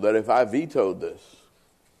did too, that if I vetoed this,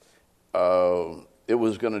 it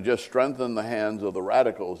was going to just strengthen the hands of the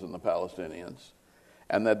radicals and the Palestinians,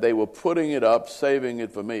 and that they were putting it up, saving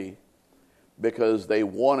it for me, because they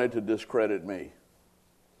wanted to discredit me.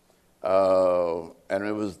 And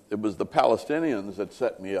it was the Palestinians that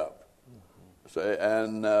set me up.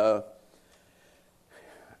 And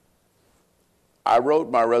I wrote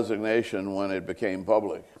my resignation when it became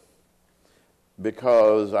public,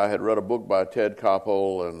 because I had read a book by Ted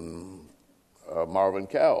Koppel and Marvin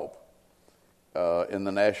Kalb in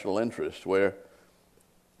the National Interest, where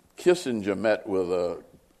Kissinger met with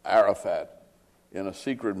Arafat in a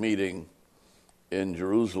secret meeting in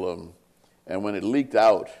Jerusalem, and when it leaked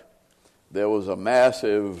out, there was a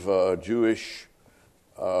massive Jewish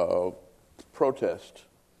protest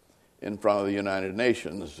in front of the United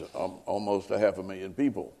Nations, almost 500,000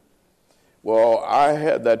 people. Well, I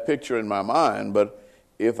had that picture in my mind, but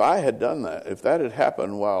if I had done that, if that had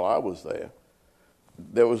happened while I was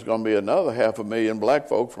there was going to be another 500,000 black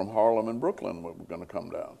folk from Harlem and Brooklyn were going to come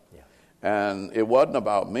down. Yeah. And it wasn't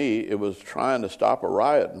about me. It was trying to stop a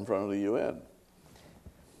riot in front of the UN.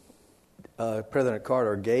 President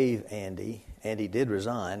Carter gave Andy did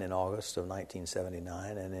resign in August of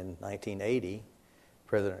 1979, and in 1980,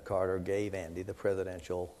 President Carter gave Andy the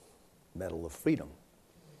Presidential Medal of Freedom.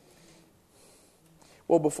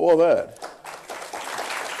 Well, before that,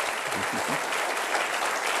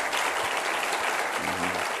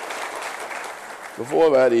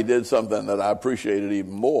 he did something that I appreciated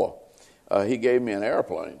even more. He gave me an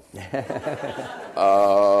airplane.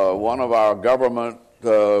 One of our government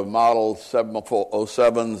Model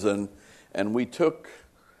 707s, and we took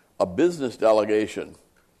a business delegation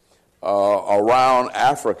around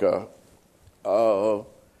Africa to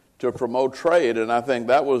promote trade, and I think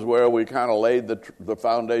that was where we kind of laid the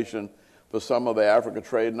foundation for some of the Africa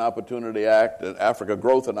Trade and Opportunity Act and Africa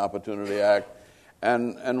Growth and Opportunity Act,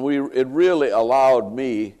 and it really allowed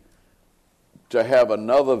me to have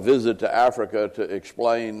another visit to Africa to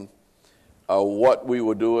explain what we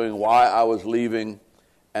were doing, why I was leaving,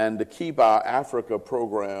 and to keep our Africa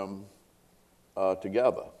program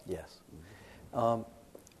together. Yes.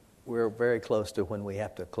 We're very close to when we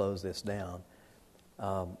have to close this down.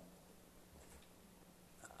 I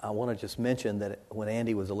want to just mention that when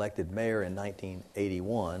Andy was elected mayor in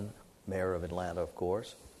 1981, mayor of Atlanta, of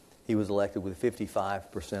course, he was elected with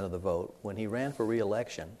 55% of the vote. When he ran for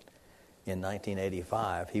re-election in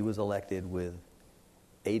 1985, he was elected with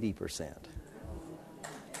 80%.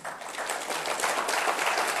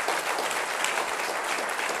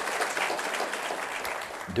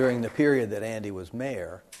 During the period that Andy was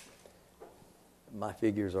mayor, my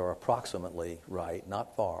figures are approximately right,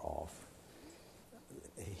 not far off,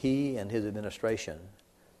 he and his administration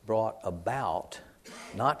brought about,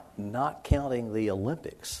 not counting the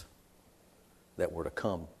Olympics that were to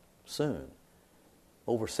come soon,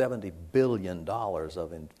 over $70 billion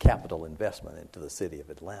of capital investment into the city of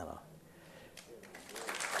Atlanta.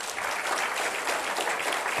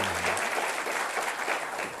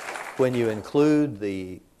 When you include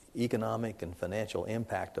the economic and financial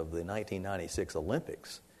impact of the 1996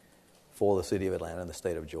 Olympics for the city of Atlanta and the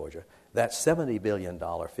state of Georgia, that $70 billion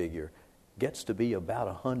figure gets to be about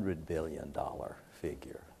a $100 billion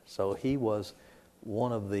figure. So he was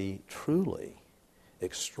one of the truly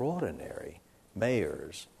extraordinary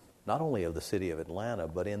mayors, not only of the city of Atlanta,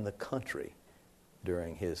 but in the country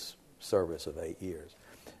during his service of 8 years.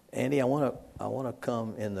 Andy, I want to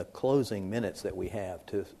come in the closing minutes that we have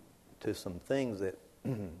to some things that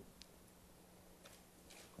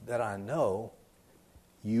that I know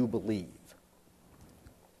you believe.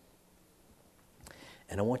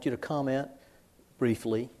 And I want you to comment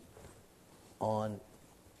briefly on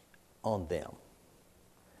them.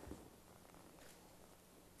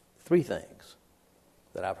 3 things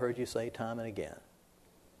that I've heard you say time and again.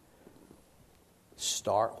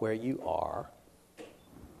 Start where you are.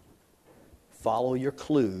 Follow your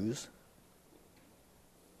clues.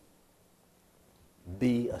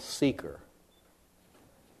 Be a seeker.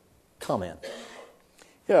 Comment.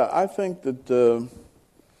 Yeah, I think that,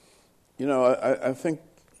 I think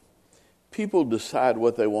people decide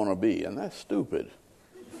what they want to be, and that's stupid.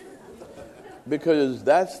 Because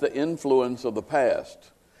that's the influence of the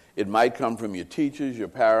past. It might come from your teachers, your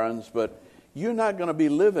parents, but you're not going to be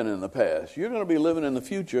living in the past. You're going to be living in the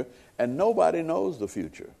future, and nobody knows the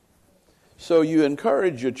future. So you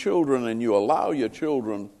encourage your children and you allow your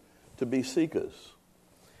children to be seekers.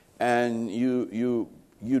 and you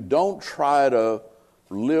don't try to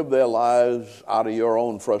live their lives out of your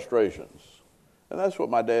own frustrations. And that's what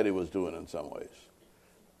my daddy was doing in some ways.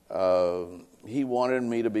 He wanted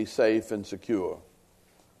me to be safe and secure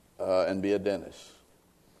and be a dentist.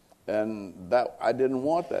 And that I didn't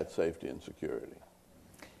want that safety and security.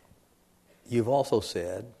 You've also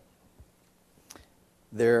said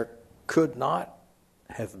there could not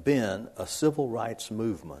have been a civil rights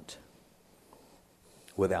movement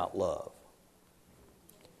without love.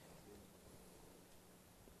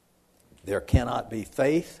 There cannot be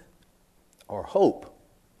faith or hope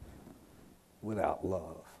without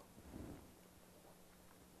love.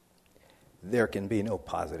 There can be no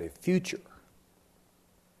positive future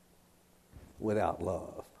without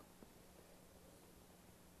love.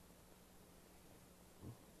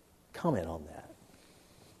 Comment on that.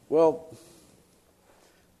 Well,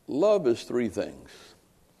 love is three things.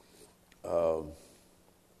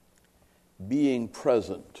 Being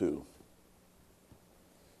present to.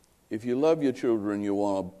 If you love your children, you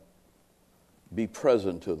want to be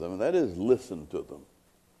present to them. That is, listen to them.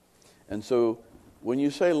 And so when you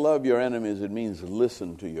say love your enemies, it means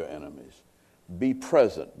listen to your enemies. Be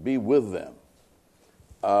present. Be with them.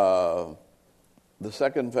 The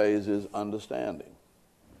second phase is understanding.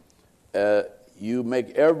 You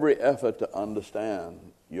make every effort to understand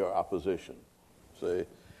your opposition. See?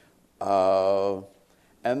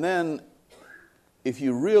 And then if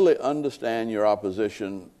you really understand your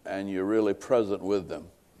opposition and you're really present with them,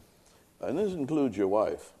 and this includes your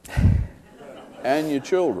wife and your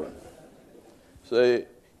children, see,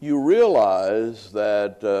 you realize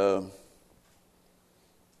that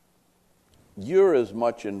you're as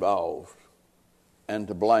much involved and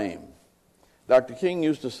to blame. Dr. King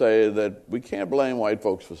used to say that we can't blame white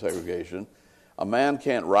folks for segregation. A man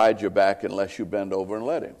can't ride your back unless you bend over and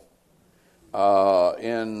let him.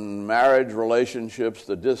 In marriage relationships,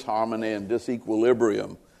 the disharmony and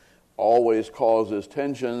disequilibrium always causes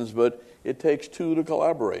tensions, but it takes two to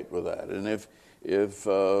collaborate with that. And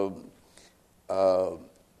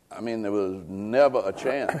there was never a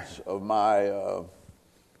chance of my,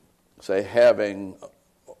 say, having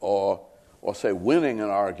or say winning an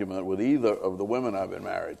argument with either of the women I've been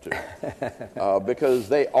married to, because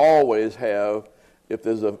they always have. If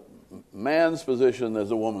there's a man's position,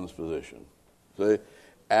 there's a woman's position. See?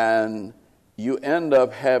 And you end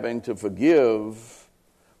up having to forgive.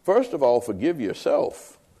 First of all, forgive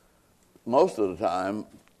yourself most of the time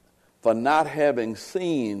for not having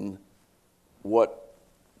seen what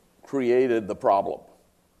created the problem.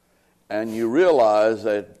 And you realize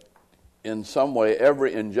that in some way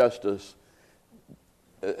every injustice,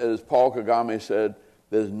 as Paul Kagame said,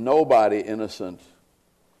 there's nobody innocent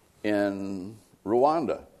in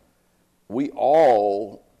Rwanda. We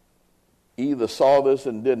all either saw this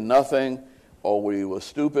and did nothing, or we were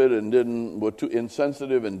stupid and were too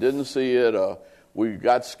insensitive and didn't see it, or we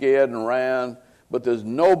got scared and ran. But there's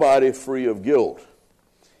nobody free of guilt,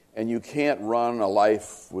 and you can't run a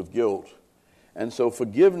life with guilt. And so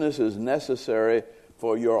forgiveness is necessary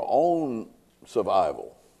for your own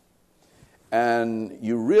survival. And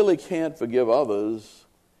you really can't forgive others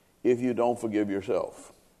if you don't forgive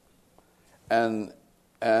yourself. And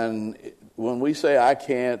when we say I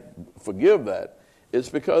can't forgive that, it's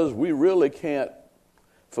because we really can't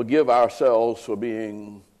forgive ourselves for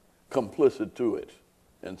being complicit to it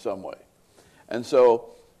in some way. And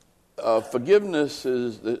so forgiveness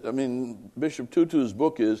is, Bishop Tutu's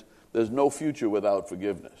book is There's No Future Without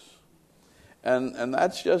Forgiveness. And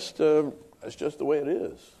that's just the way it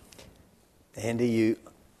is. Andy,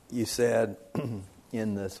 you said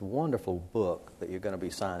in this wonderful book that you're going to be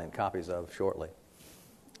signing copies of shortly,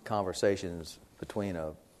 Conversations Between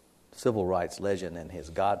a Civil Rights Legend and His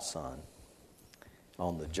Godson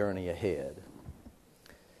on the Journey Ahead.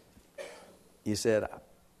 You said,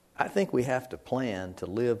 I think we have to plan to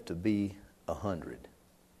live to be 100.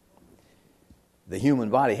 The human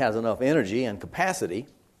body has enough energy and capacity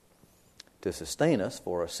to sustain us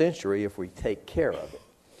for a century if we take care of it.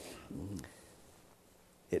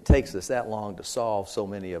 It takes us that long to solve so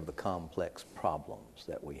many of the complex problems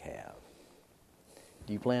that we have.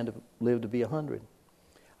 Do you plan to live to be 100?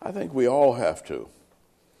 I think we all have to.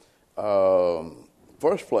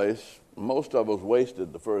 First place, most of us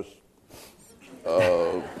wasted the first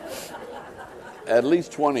at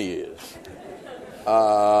least 20 years.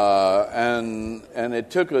 And it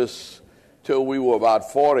took us till we were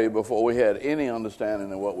about 40 before we had any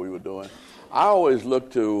understanding of what we were doing. I always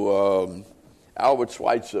look to Albert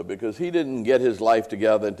Schweitzer because he didn't get his life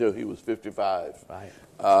together until he was 55. Right.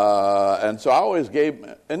 And so I always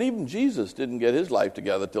and even Jesus didn't get his life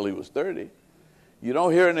together till he was 30. You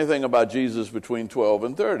don't hear anything about Jesus between 12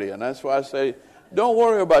 and 30. And that's why I say, don't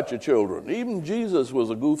worry about your children. Even Jesus was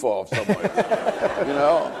a goof-off somewhere. You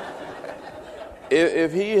know?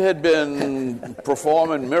 If he had been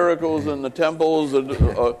performing miracles in the temples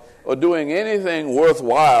or doing anything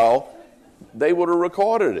worthwhile, they would have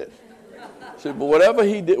recorded it. See, but whatever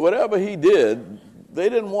he did, they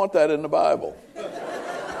didn't want that in the Bible.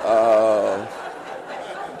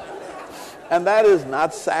 And that is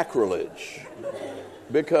not sacrilege,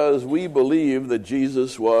 because we believe that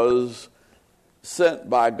Jesus was sent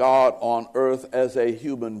by God on earth as a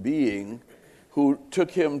human being who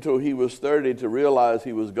took him till he was 30 to realize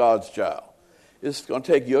he was God's child. It's going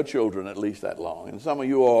to take your children at least that long. And some of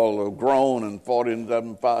you all are grown and 40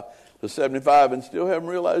 and 75 and still haven't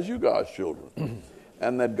realized you're God's children.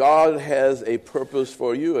 And that God has a purpose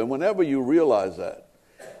for you. And whenever you realize that,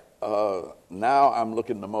 now I'm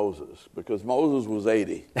looking to Moses, because Moses was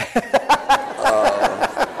 80.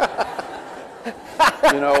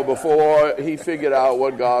 Before he figured out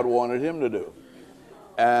what God wanted him to do.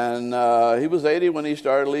 And he was 80 when he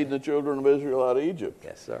started leading the children of Israel out of Egypt.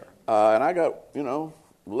 Yes, sir. And I got,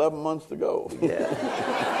 11 months to go. Yeah.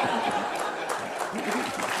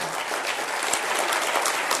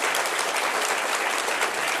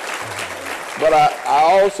 But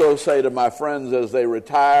I also say to my friends as they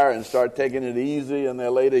retire and start taking it easy in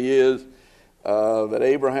their later years, that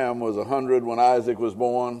Abraham was 100 when Isaac was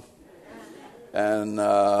born, and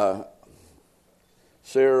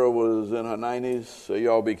Sarah was in her 90s, so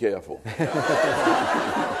y'all be careful.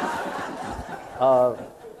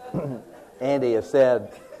 Andy has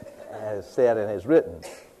said and has written,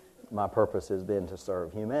 my purpose has been to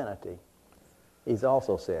serve humanity. He's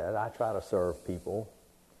also said, I try to serve people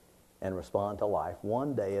and respond to life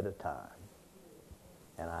one day at a time.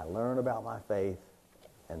 And I learn about my faith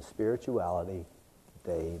and spirituality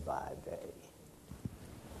day by day.